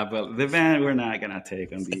 Yeah, but the van we're not gonna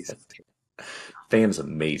take on these. Van is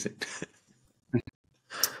amazing. The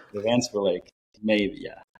vans were maybe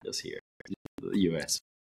just here, the U.S.,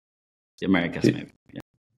 the Americas, maybe. Yeah.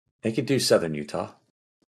 They could do Southern Utah.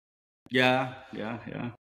 Yeah,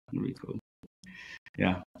 really cool.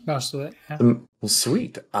 Yeah. Most of it. Yeah. Well,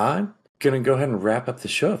 sweet. I'm gonna go ahead and wrap up the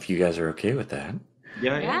show if you guys are okay with that.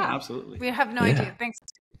 Yeah, absolutely. We have no idea. Thanks for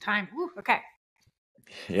your time. Ooh, okay.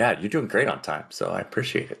 Yeah, you're doing great on time, so I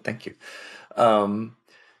appreciate it. Thank you.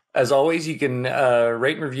 As always, you can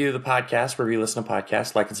rate and review the podcast wherever you listen to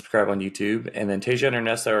podcasts, like and subscribe on YouTube. And then Taisa and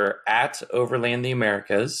Ernesto are at Overland the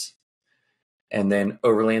Americas. and then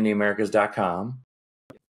overlandtheamericas.com.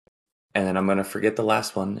 And then I'm going to forget the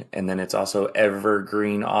last one. And then it's also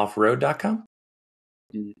evergreenoffroad.com.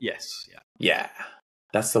 Yes. Yeah. Yeah.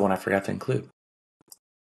 That's the one I forgot to include.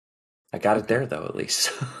 I got it there, though, at least.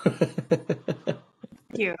 Thank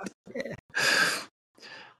you.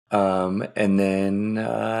 And then,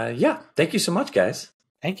 thank you so much, guys.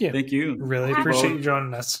 Thank you. Thank you. Really appreciate you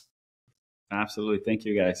joining us. Absolutely. Thank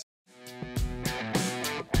you, guys.